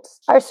adults,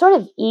 are sort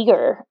of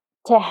eager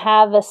to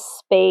have a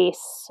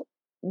space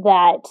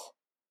that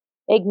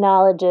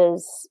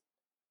acknowledges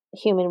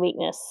human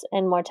weakness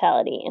and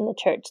mortality in the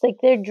church. Like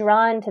they're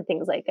drawn to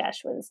things like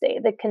Ash Wednesday,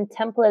 the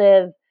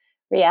contemplative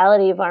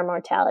reality of our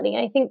mortality.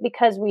 And I think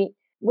because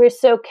we're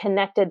so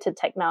connected to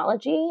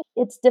technology,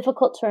 it's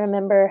difficult to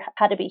remember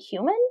how to be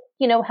human,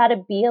 how to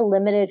be a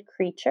limited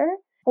creature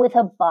with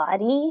a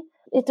body.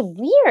 It's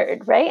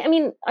weird, right? I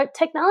mean, our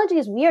technology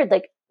is weird.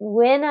 Like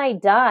when I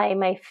die,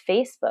 my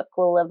Facebook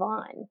will live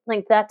on.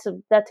 Like that's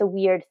a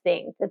weird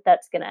thing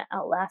that's going to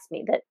outlast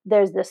me. That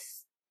there's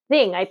this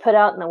thing I put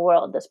out in the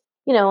world, this,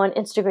 on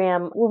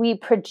Instagram, we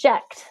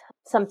project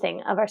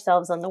something of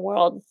ourselves on the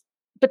world,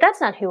 but that's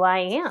not who I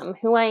am.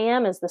 Who I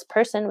am is this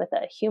person with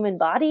a human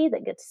body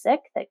that gets sick,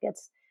 that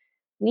gets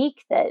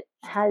weak, that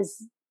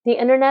has the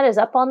internet is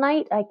up all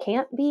night. I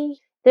can't be.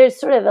 There's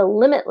sort of a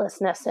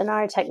limitlessness in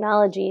our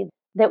technology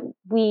that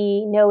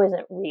we know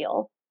isn't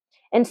real.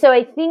 And so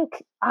I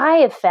think I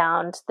have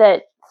found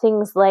that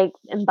things like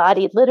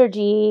embodied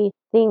liturgy,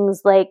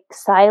 things like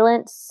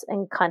silence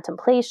and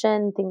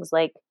contemplation, things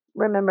like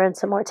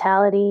remembrance of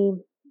mortality,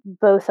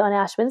 both on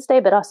Ash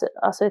Wednesday, but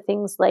also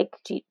things like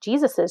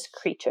Jesus's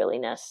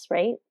creatureliness,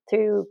 right?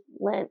 Through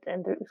Lent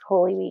and through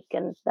Holy Week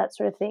and that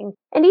sort of thing.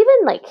 And even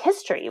like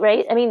history,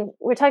 right? I mean,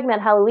 we're talking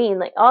about Halloween,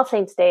 like All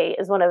Saints Day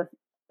is one of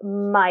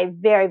my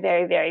very,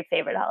 very, very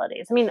favorite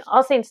holidays. I mean,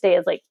 All Saints Day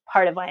is like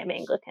part of why I'm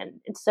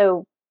Anglican. It's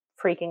so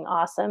freaking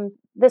awesome.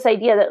 This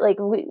idea that like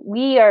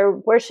we are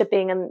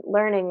worshiping and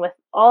learning with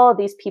all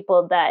these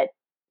people that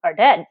are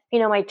dead.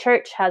 My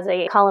church has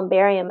a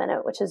columbarium in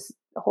it, which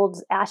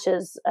holds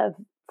ashes of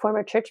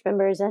former church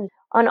members. And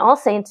on All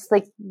Saints,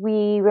 like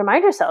we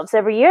remind ourselves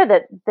every year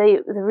that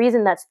the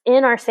reason that's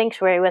in our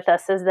sanctuary with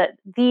us is that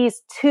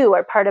these too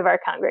are part of our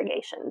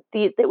congregation,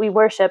 that we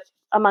worship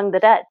among the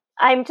dead.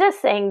 I'm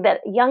just saying that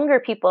younger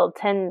people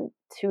tend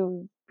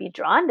to be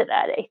drawn to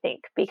that, I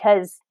think,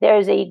 because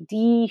there's a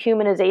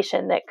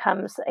dehumanization that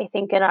comes, I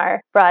think, in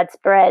our broad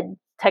spread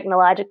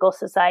technological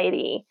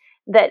society,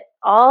 that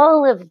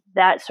all of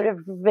that sort of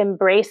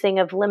embracing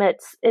of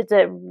limits, it's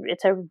a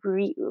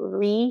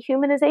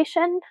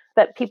rehumanization,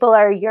 but people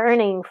are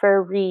yearning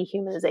for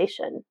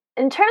rehumanization.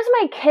 In terms of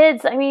my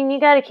kids, I mean, you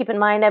got to keep in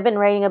mind, I've been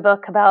writing a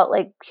book about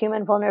like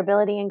human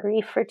vulnerability and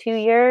grief for 2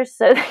 years.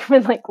 So they've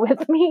been like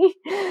with me.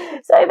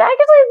 So I've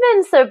actually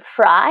been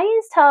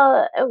surprised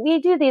how we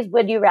do these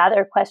would you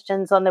rather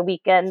questions on the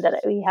weekend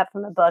that we have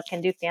from the book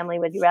and do family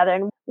would you rather.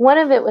 And one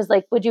of it was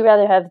like, would you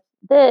rather have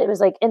it was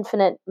like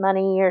infinite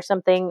money or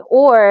something,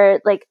 or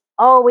like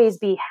always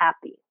be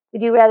happy?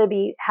 Would you rather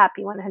be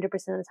happy 100% of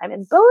the time?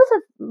 And both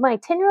of my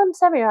 10-year-old and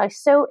 7-year-old are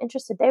so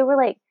interested. They were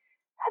like,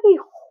 that'd be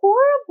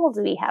horrible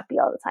to be happy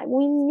all the time.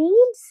 We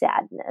need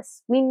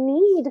sadness. We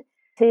need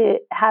to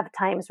have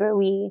times where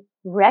we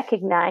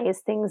recognize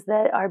things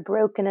that are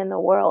broken in the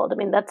world. I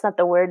mean, that's not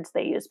the words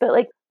they use, but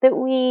like that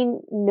we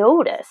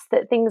notice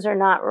that things are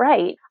not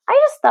right.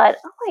 I just thought,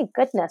 oh my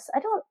goodness, I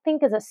don't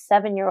think as a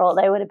 7-year-old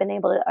I would have been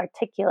able to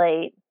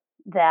articulate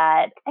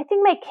that. I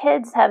think my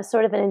kids have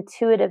sort of an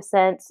intuitive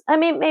sense. I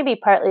mean, maybe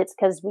partly it's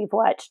because we've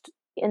watched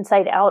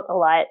Inside Out a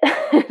lot.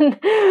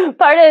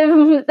 part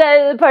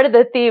of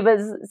the theme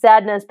is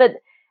sadness, but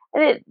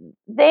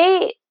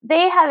they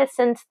have a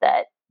sense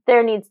that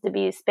there needs to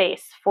be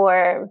space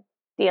for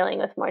dealing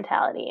with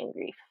mortality and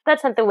grief.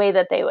 That's not the way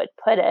that they would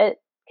put it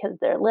because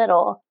they're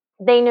little.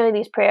 They know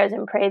these prayers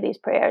and pray these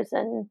prayers,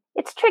 and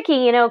it's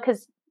tricky,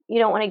 because you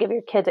don't want to give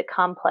your kids a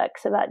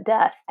complex about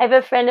death. I have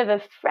a friend of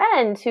a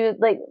friend who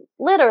like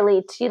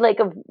literally she like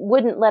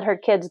wouldn't let her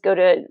kids go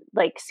to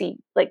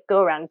go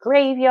around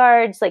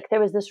graveyards. Like there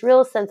was this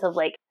real sense of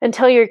like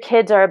until your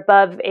kids are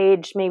above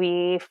age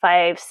maybe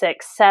 5,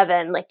 6,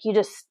 7, like you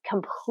just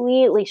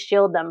completely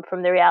shield them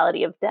from the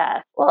reality of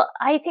death. Well,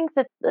 I think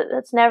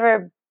that's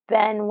never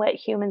been what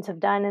humans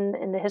have done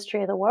in the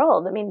history of the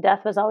world. I mean,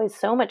 death was always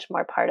so much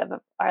more part of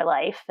our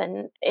life,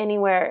 and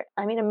anywhere.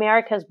 I mean,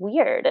 America's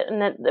weird,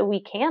 and that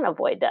we can't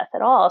avoid death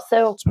at all.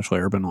 So, especially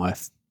urban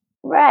life,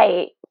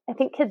 right? I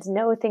think kids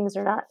know things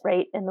are not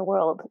right in the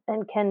world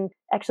and can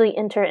actually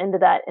enter into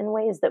that in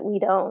ways that we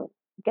don't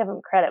give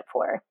them credit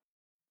for.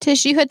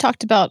 Tish, you had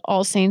talked about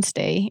All Saints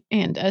Day,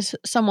 and as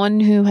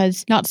someone who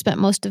has not spent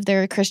most of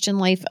their Christian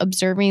life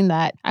observing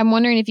that, I'm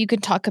wondering if you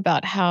could talk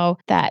about how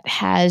that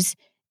has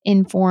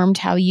informed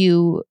how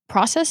you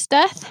process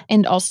death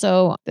and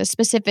also the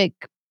specific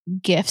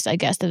gifts, I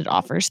guess, that it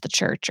offers the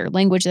church or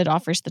language that it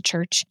offers the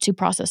church to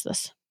process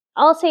this.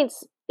 All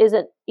Saints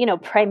isn't,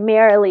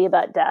 primarily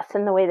about death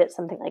in the way that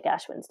something like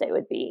Ash Wednesday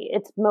would be.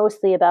 It's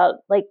mostly about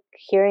like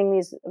hearing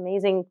these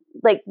amazing,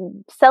 like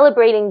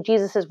celebrating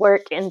Jesus's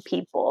work in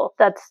people.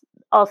 That's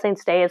All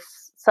Saints Day, is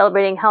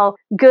celebrating how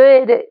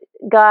good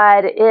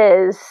God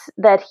is,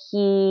 that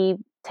he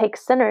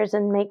takes sinners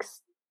and makes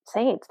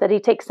saints, that he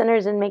takes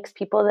sinners and makes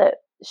people that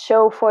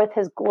show forth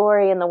his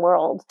glory in the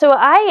world. So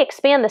I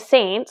expand the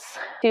saints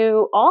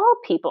to all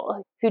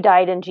people who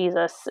died in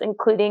Jesus,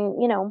 including,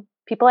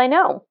 people I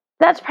know.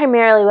 That's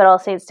primarily what All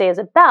Saints Day is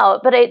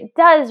about, but it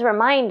does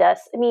remind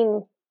us,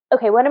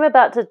 what I'm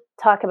about to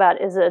talk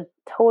about is a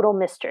total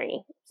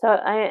mystery. So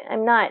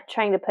I'm not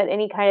trying to put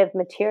any kind of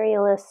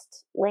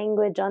materialist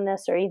language on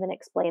this or even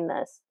explain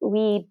this.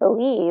 We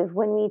believe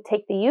when we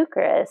take the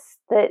Eucharist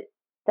that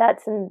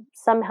that's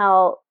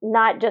somehow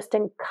not just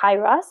in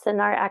kairos, in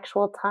our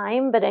actual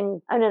time, but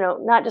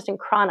not just in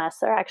chronos,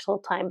 our actual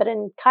time, but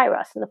in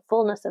kairos, in the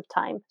fullness of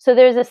time. So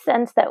there's a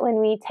sense that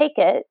when we take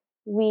it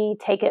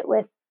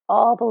with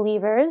all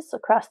believers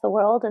across the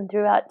world and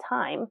throughout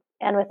time,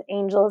 and with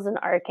angels and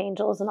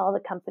archangels and all the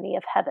company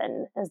of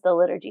heaven, as the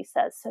liturgy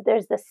says. So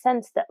there's this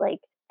sense that like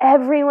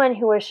everyone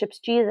who worships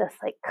Jesus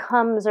like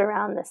comes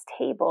around this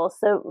table.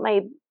 So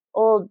my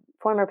old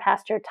former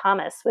pastor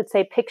Thomas would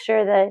say,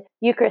 picture the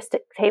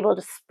Eucharistic table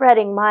just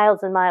spreading miles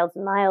and miles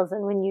and miles.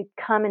 And when you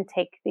come and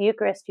take the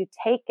Eucharist, you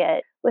take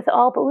it with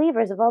all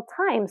believers of all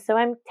time. So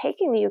I'm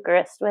taking the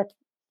Eucharist with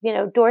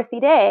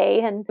Dorothy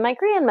Day and my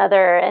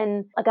grandmother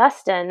and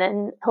Augustine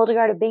and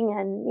Hildegard of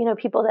Bingen,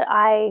 people that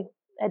I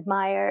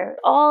admire,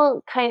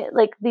 all kind of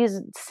like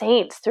these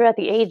saints throughout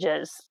the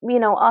ages.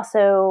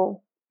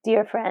 Also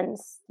dear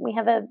friends. We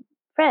have a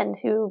friend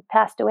who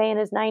passed away in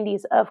his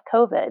 90s of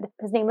COVID.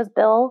 His name was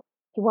Bill.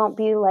 He won't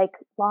be like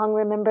long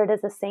remembered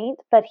as a saint,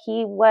 but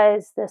he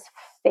was this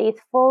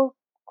faithful,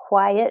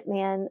 quiet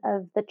man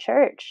of the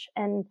church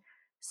and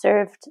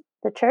served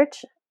the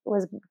church,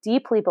 was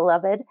deeply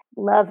beloved,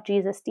 loved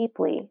Jesus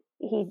deeply.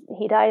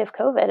 He died of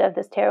COVID, of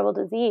this terrible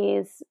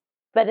disease.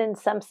 But in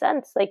some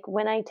sense, like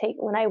when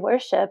I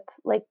worship,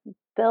 like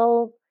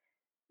Bill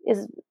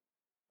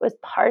was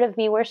part of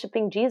me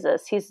worshiping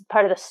Jesus. He's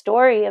part of the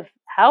story of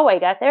how I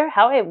got there.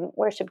 How I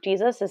worship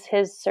Jesus is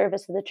his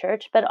service to the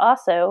church, but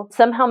also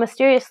somehow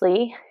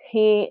mysteriously,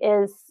 he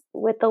is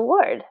with the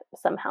Lord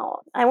somehow.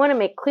 I want to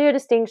make clear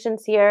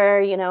distinctions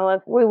here,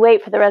 if we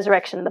wait for the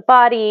resurrection of the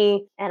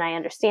body, and I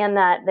understand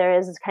that there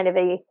is kind of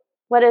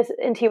what is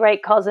N.T.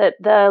 Wright calls it,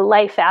 the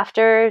life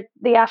after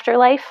the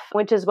afterlife,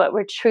 which is what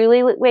we're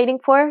truly waiting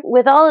for.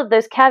 With all of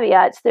those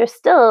caveats, there's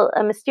still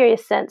a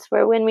mysterious sense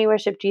where when we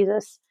worship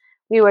Jesus,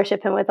 we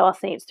worship him with all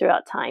saints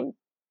throughout time.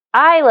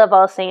 I love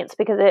all saints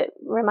because it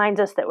reminds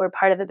us that we're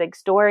part of a big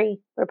story.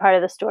 We're part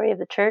of the story of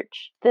the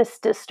church. This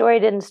story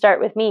didn't start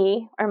with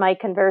me or my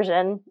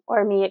conversion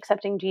or me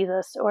accepting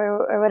Jesus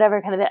or whatever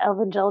kind of the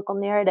evangelical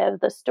narrative.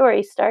 The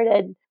story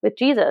started with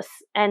Jesus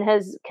and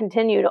has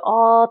continued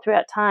all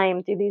throughout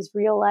time through these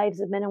real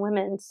lives of men and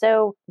women.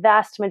 So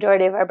vast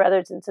majority of our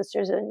brothers and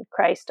sisters in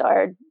Christ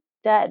are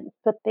dead,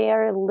 but they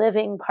are a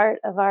living part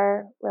of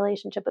our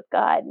relationship with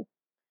God.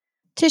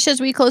 Tish,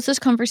 as we close this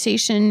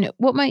conversation,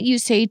 what might you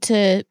say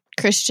to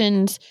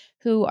Christians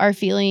who are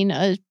feeling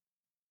a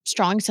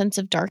strong sense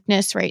of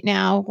darkness right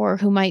now, or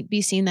who might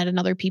be seeing that in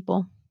other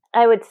people?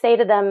 I would say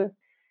to them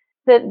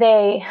that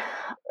they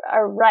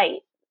are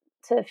right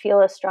to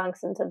feel a strong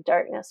sense of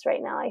darkness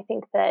right now. I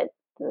think that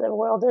the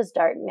world is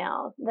dark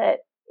now, that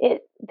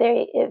it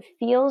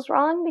feels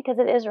wrong because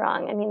it is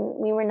wrong. I mean,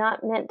 we were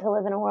not meant to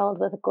live in a world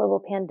with a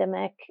global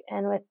pandemic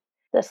and with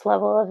this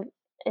level of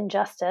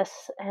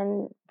injustice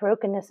and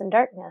brokenness and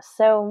darkness.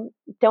 So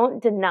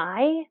don't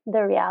deny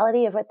the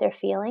reality of what they're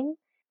feeling.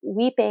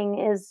 Weeping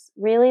is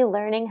really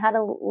learning how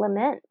to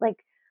lament, like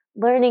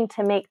learning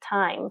to make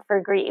time for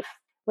grief,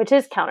 which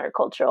is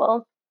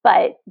countercultural,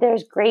 but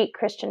there's great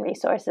Christian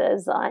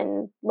resources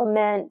on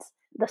lament.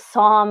 The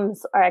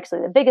Psalms are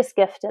actually the biggest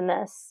gift in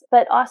this,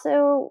 but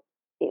also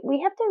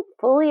we have to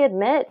fully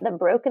admit the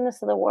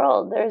brokenness of the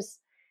world. There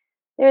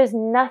is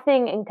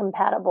nothing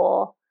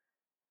incompatible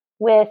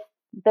with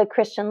the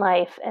Christian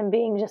life and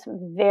being just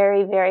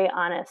very, very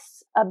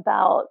honest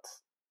about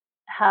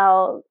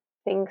how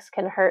things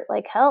can hurt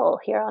like hell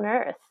here on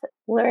earth.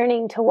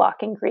 Learning to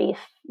walk in grief,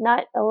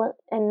 not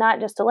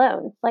just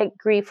alone, like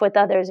grief with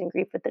others and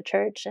grief with the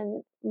church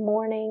and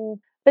mourning.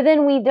 But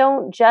then we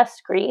don't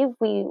just grieve,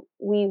 we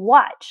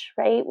watch,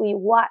 right? We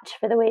watch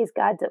for the ways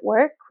God's at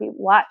work. We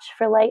watch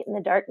for light in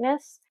the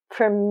darkness.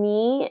 For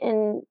me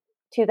in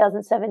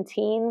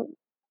 2017,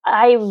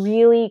 I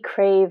really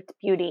craved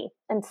beauty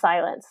and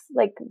silence.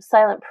 Like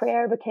silent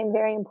prayer became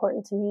very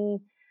important to me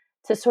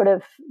to sort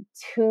of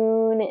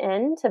tune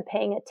in to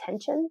paying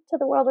attention to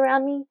the world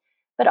around me.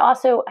 But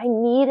also I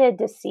needed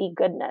to see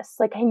goodness.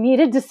 Like I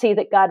needed to see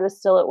that God was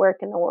still at work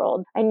in the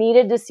world. I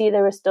needed to see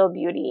there was still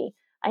beauty.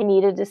 I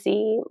needed to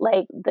see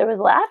like there was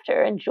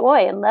laughter and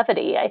joy and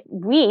levity. I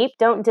weep,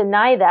 don't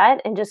deny that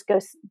and just go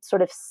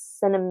sort of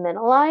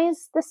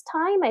sentimentalize this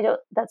time.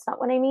 That's not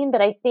what I mean,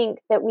 but I think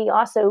that we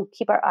also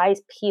keep our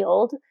eyes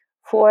peeled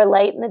for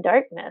light in the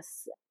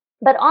darkness,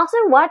 but also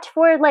watch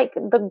for like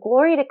the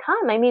glory to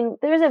come. I mean,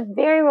 there's a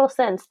very real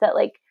sense that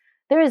like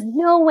there is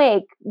no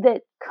way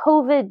that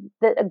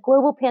that a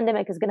global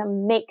pandemic is going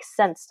to make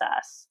sense to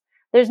us.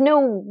 There's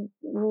no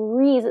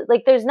reason,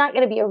 like there's not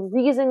going to be a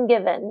reason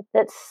given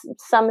that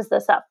sums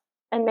this up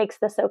and makes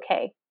this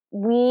okay.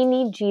 We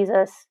need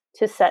Jesus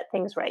to set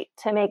things right,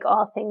 to make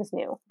all things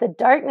new. The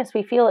darkness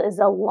we feel is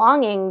a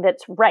longing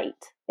that's right.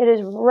 It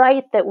is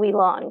right that we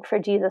long for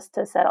Jesus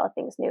to set all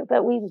things new,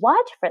 but we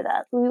watch for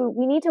that.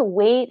 We need to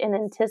wait in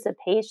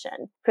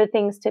anticipation for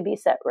things to be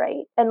set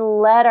right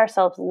and let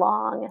ourselves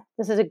long.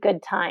 This is a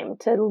good time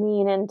to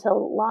lean into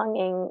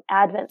longing.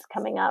 Advent's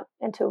coming up,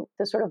 and to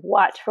sort of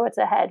watch for what's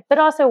ahead, but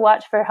also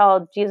watch for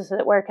how Jesus is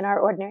at work in our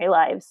ordinary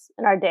lives,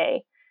 in our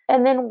day.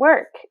 And then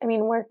work. I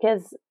mean, work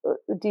is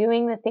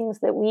doing the things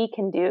that we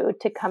can do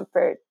to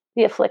comfort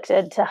the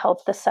afflicted, to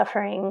help the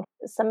suffering.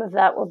 Some of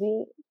that will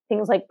be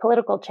things like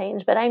political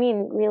change, but I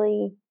mean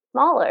really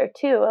smaller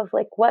too, of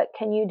like, what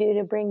can you do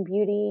to bring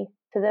beauty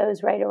to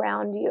those right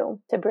around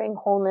you, to bring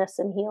wholeness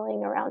and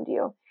healing around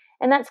you?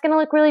 And that's going to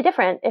look really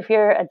different. If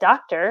you're a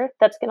doctor,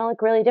 that's going to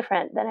look really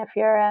different than if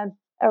you're a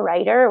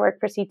writer, work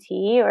for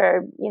CT,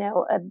 or,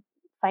 a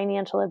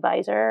financial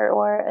advisor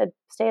or a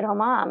stay-at-home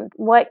mom.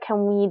 What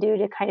can we do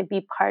to kind of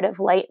be part of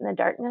light in the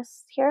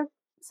darkness here?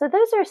 So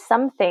those are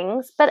some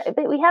things, but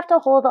we have to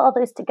hold all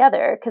those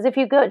together, because if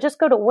you just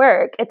go to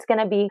work, it's going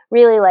to be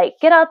really like,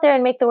 get out there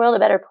and make the world a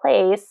better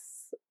place.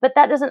 But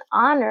that doesn't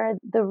honor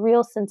the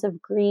real sense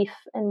of grief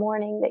and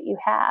mourning that you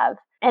have.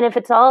 And if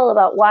it's all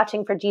about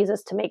watching for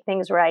Jesus to make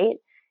things right,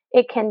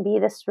 it can be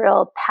this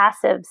real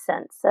passive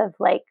sense of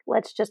like,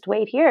 let's just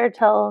wait here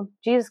till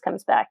Jesus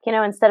comes back,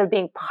 instead of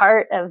being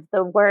part of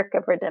the work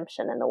of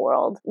redemption in the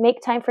world.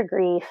 Make time for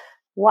grief,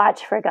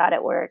 watch for God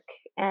at work,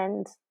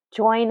 and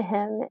join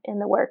him in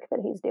the work that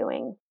he's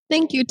doing.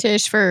 Thank you,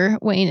 Tish, for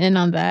weighing in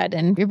on that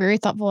and your very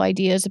thoughtful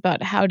ideas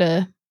about how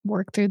to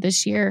work through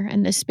this year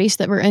and this space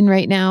that we're in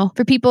right now.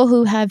 For people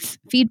who have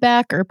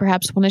feedback or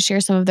perhaps want to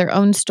share some of their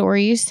own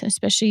stories,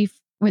 especially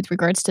with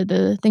regards to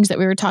the things that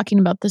we were talking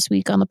about this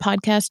week on the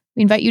podcast,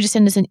 we invite you to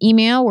send us an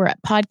email. We're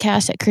at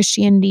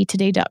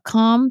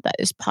podcast@christianitytoday.com. That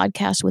is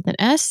podcast with an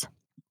S.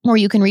 Or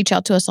you can reach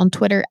out to us on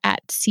Twitter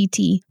at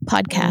CT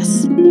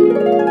Podcasts.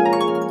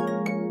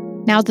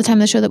 Now's the time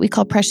of the show that we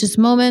call Precious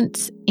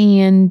Moments.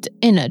 And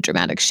in a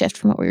dramatic shift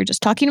from what we were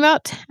just talking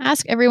about,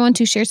 ask everyone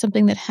to share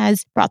something that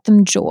has brought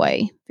them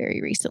joy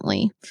very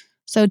recently.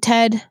 So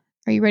Ted,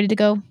 are you ready to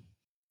go?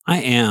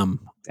 I am.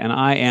 And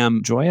I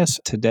am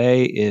joyous.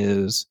 Today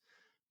is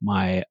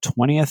my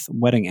 20th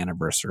wedding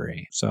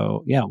anniversary.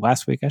 So yeah,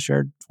 last week I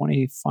shared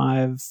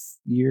 25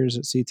 years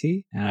at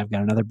CT, and I've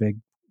got another big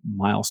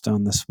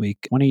milestone this week.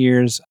 20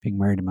 years being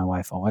married to my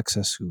wife,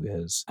 Alexis, who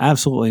is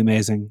absolutely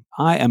amazing.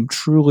 I am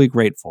truly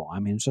grateful. I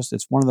mean,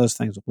 it's one of those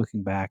things,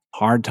 looking back,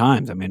 hard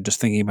times. I mean, just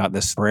thinking about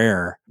this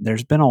prayer,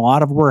 there's been a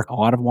lot of work, a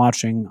lot of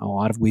watching, a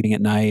lot of weeping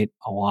at night,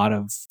 a lot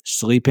of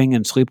sleeping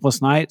and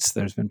sleepless nights.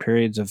 There's been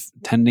periods of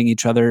tending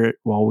each other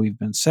while we've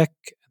been sick.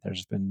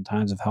 There's been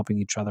times of helping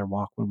each other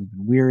walk when we've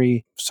been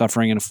weary,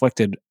 suffering, and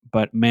afflicted.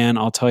 But man,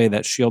 I'll tell you,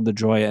 that shield the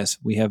joy, as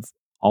we have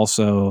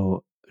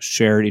also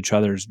shared each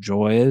other's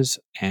joys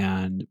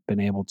and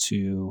been able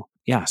to,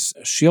 yes,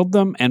 shield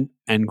them and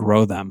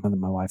grow them. And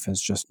my wife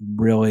has just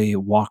really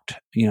walked,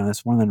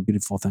 that's one of the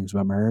beautiful things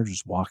about marriage,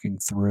 is walking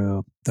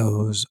through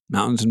those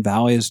mountains and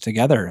valleys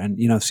together. And,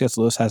 C.S.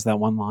 Lewis has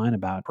that one line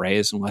about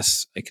praise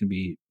unless it can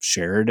be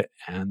shared.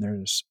 And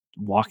there's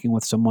walking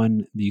with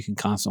someone that you can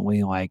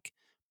constantly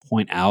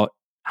point out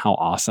how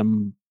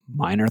awesome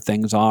minor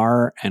things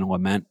are and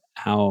lament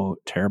how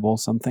terrible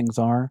some things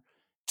are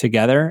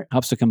together,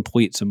 helps to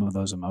complete some of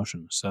those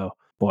emotions. So,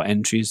 boy,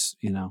 and she's,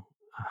 a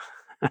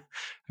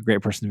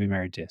great person to be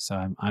married to. So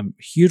I'm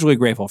hugely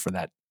grateful for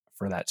that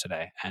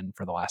today and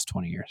for the last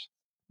 20 years.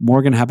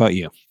 Morgan, how about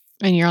you?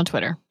 And you're on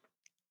Twitter.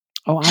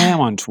 Oh, I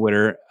am on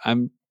Twitter.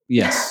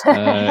 Yes.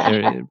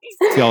 It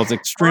feels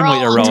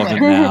extremely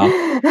irrelevant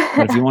now.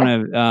 But if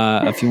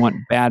you want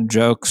bad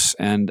jokes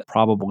and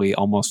probably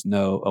almost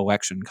no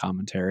election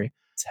commentary,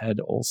 Ted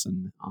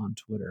Olson on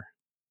Twitter.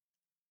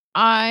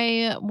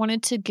 I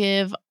wanted to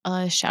give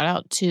a shout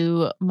out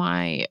to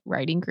my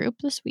writing group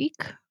this week.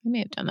 I may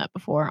have done that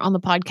before on the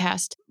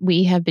podcast.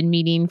 We have been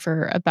meeting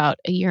for about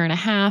a year and a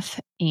half,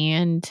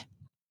 and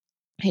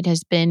it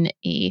has been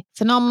a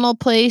phenomenal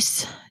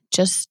place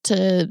just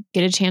to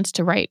get a chance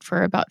to write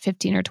for about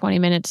 15 or 20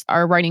 minutes.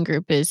 Our writing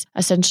group is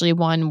essentially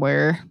one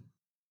where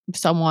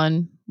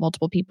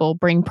multiple people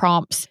bring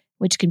prompts,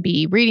 which could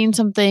be reading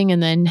something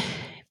and then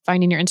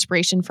finding your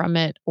inspiration from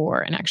it, or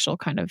an actual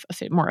kind of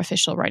more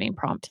official writing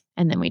prompt.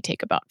 And then we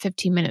take about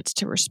 15 minutes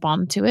to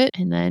respond to it.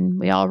 And then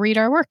we all read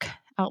our work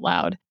out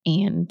loud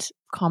and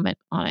comment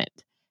on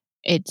it.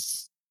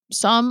 It's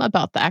some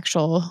about the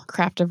actual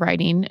craft of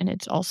writing, and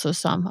it's also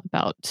some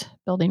about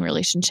building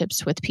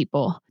relationships with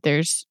people.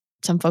 There's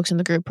some folks in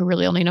the group who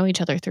really only know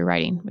each other through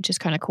writing, which is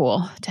kind of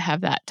cool to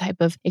have that type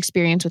of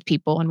experience with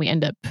people. And we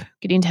end up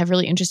getting to have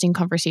really interesting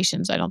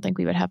conversations I don't think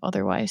we would have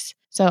otherwise.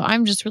 So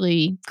I'm just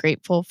really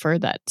grateful for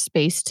that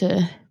space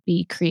to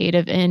be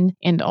creative in,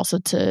 and also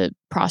to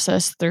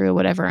process through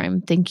whatever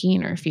I'm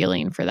thinking or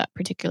feeling for that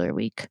particular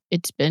week.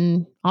 It's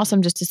been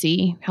awesome just to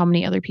see how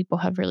many other people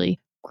have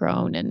really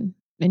grown and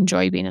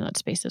enjoy being in that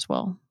space as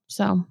well.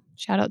 So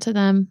shout out to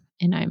them.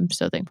 And I'm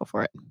so thankful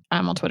for it.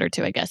 I'm on Twitter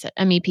too, I guess, at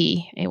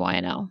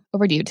MEPAYNL.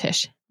 Over to you,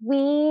 Tish.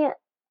 We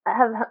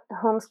have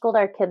homeschooled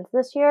our kids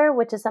this year,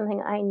 which is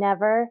something I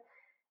never,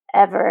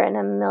 ever in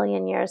a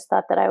million years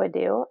thought that I would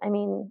do. I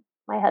mean,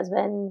 my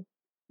husband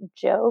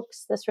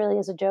jokes, this really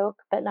is a joke,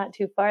 but not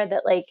too far,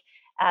 that like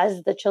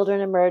as the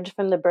children emerged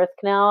from the birth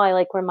canal, I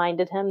like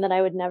reminded him that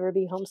I would never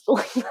be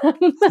homeschooling them.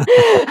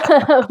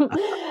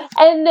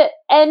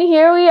 And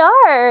here we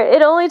are.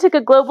 It only took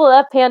a global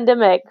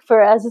pandemic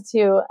for us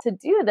to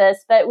do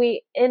this, but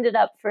we ended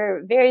up,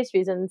 for various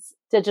reasons,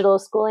 digital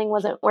schooling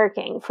wasn't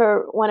working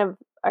for one of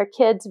our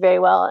kids very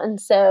well. And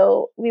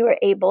so we were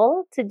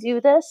able to do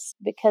this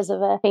because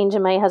of a change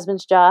in my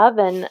husband's job.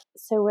 And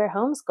so we're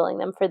homeschooling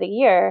them for the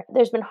year.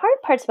 There's been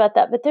hard parts about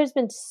that, but there's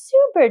been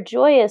super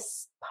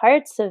joyous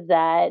parts of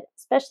that,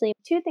 especially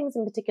two things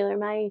in particular.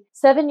 My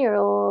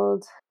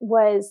 7-year-old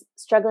was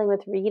struggling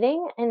with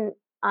reading, and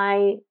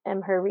I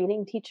am her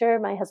reading teacher.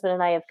 My husband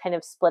and I have kind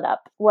of split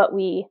up what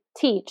we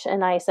teach.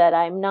 And I said,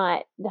 I'm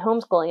not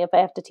homeschooling if I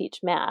have to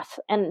teach math.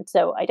 And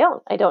so I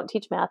don't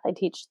teach math. I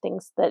teach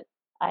things that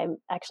I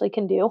actually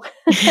can do.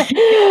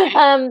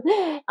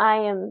 I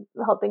am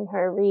helping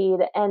her read,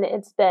 and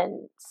it's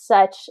been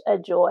such a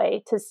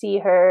joy to see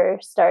her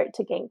start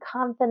to gain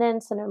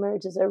confidence and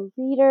emerge as a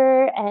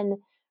reader and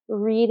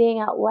reading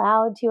out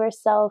loud to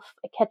herself.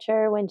 I catch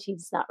her when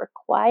she's not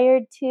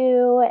required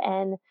to,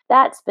 and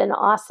that's been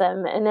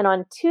awesome. And then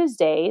on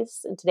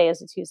Tuesdays, and today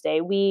is a Tuesday,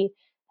 we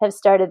have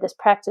started this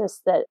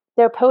practice that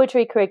their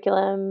poetry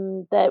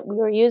curriculum that we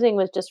were using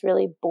was just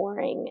really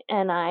boring,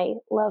 and I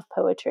love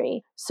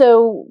poetry.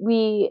 So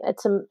we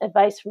had some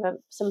advice from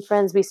some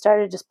friends. We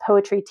started just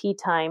poetry tea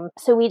time.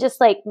 So we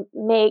just like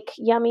make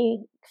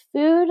yummy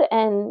food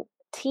and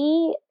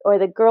tea, or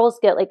the girls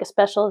get like a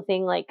special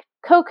thing like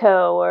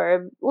cocoa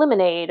or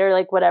lemonade or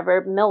like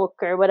whatever, milk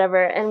or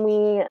whatever, and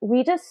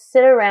we just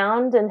sit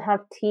around and have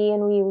tea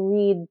and we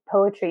read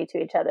poetry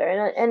to each other,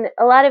 and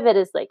a lot of it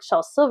is like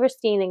Shel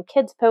Silverstein and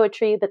kids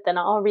poetry, but then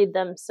I'll read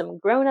them some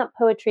grown-up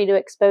poetry to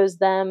expose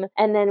them.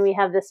 And then we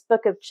have this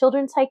book of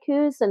children's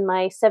haikus, and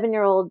my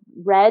 7-year-old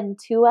read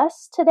to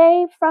us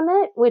today from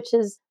it, which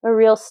is a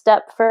real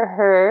step for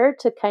her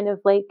to kind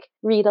of like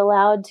read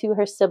aloud to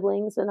her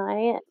siblings. And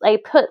I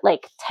put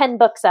like 10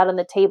 books out on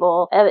the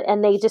table,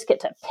 and they just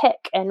get to pick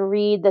and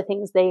read the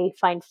things they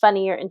find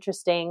funny or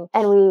interesting,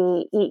 and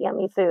we eat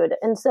yummy food.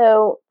 And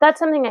so that's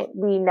something that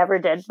we never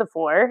did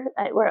before.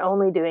 We're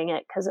only doing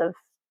it because of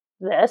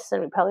this,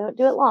 and we probably won't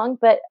do it long,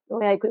 but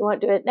we won't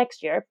do it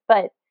next year.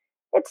 But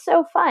it's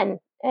so fun,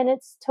 and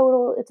it's a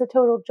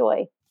total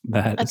joy.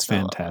 That's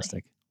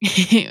fantastic.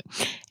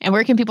 And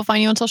where can people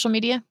find you on social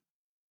media?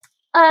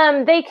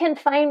 They can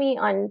find me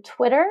on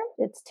Twitter.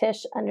 It's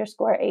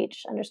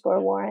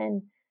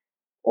Tish_H_Warren,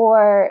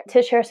 or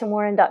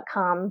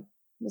TishHarrisonWarren.com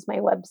is my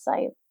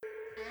website.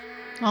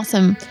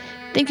 Awesome.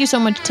 Thank you so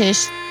much,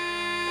 Tish.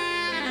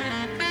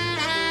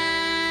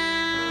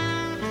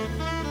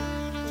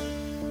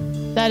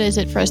 That is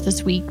it for us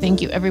this week.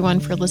 Thank you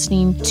everyone for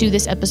listening to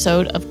this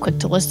episode of Quick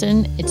to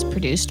Listen. It's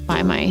produced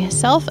by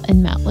myself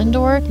and Matt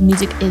Lindor. The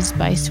music is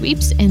by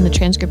Sweeps, and the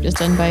transcript is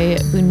done by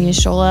Bunmi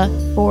Ashola.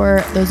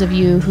 For those of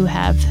you who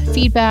have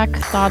feedback,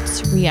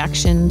 thoughts,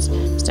 reactions,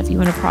 stuff you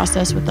want to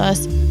process with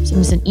us, send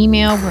us an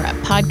email. We're at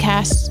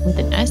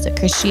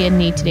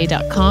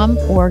podcasts@christianitytoday.com,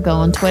 or go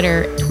on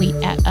Twitter, tweet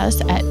at us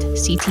at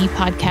CT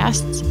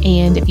Podcasts.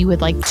 And if you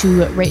would like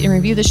to rate and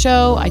review the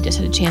show, I just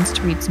had a chance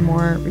to read some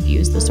more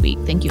reviews this week.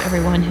 Thank you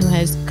everyone who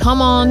has come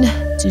on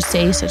to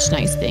say such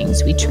nice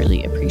things. We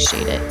truly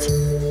appreciate it.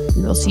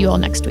 We will see you all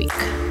next week.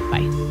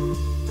 Bye.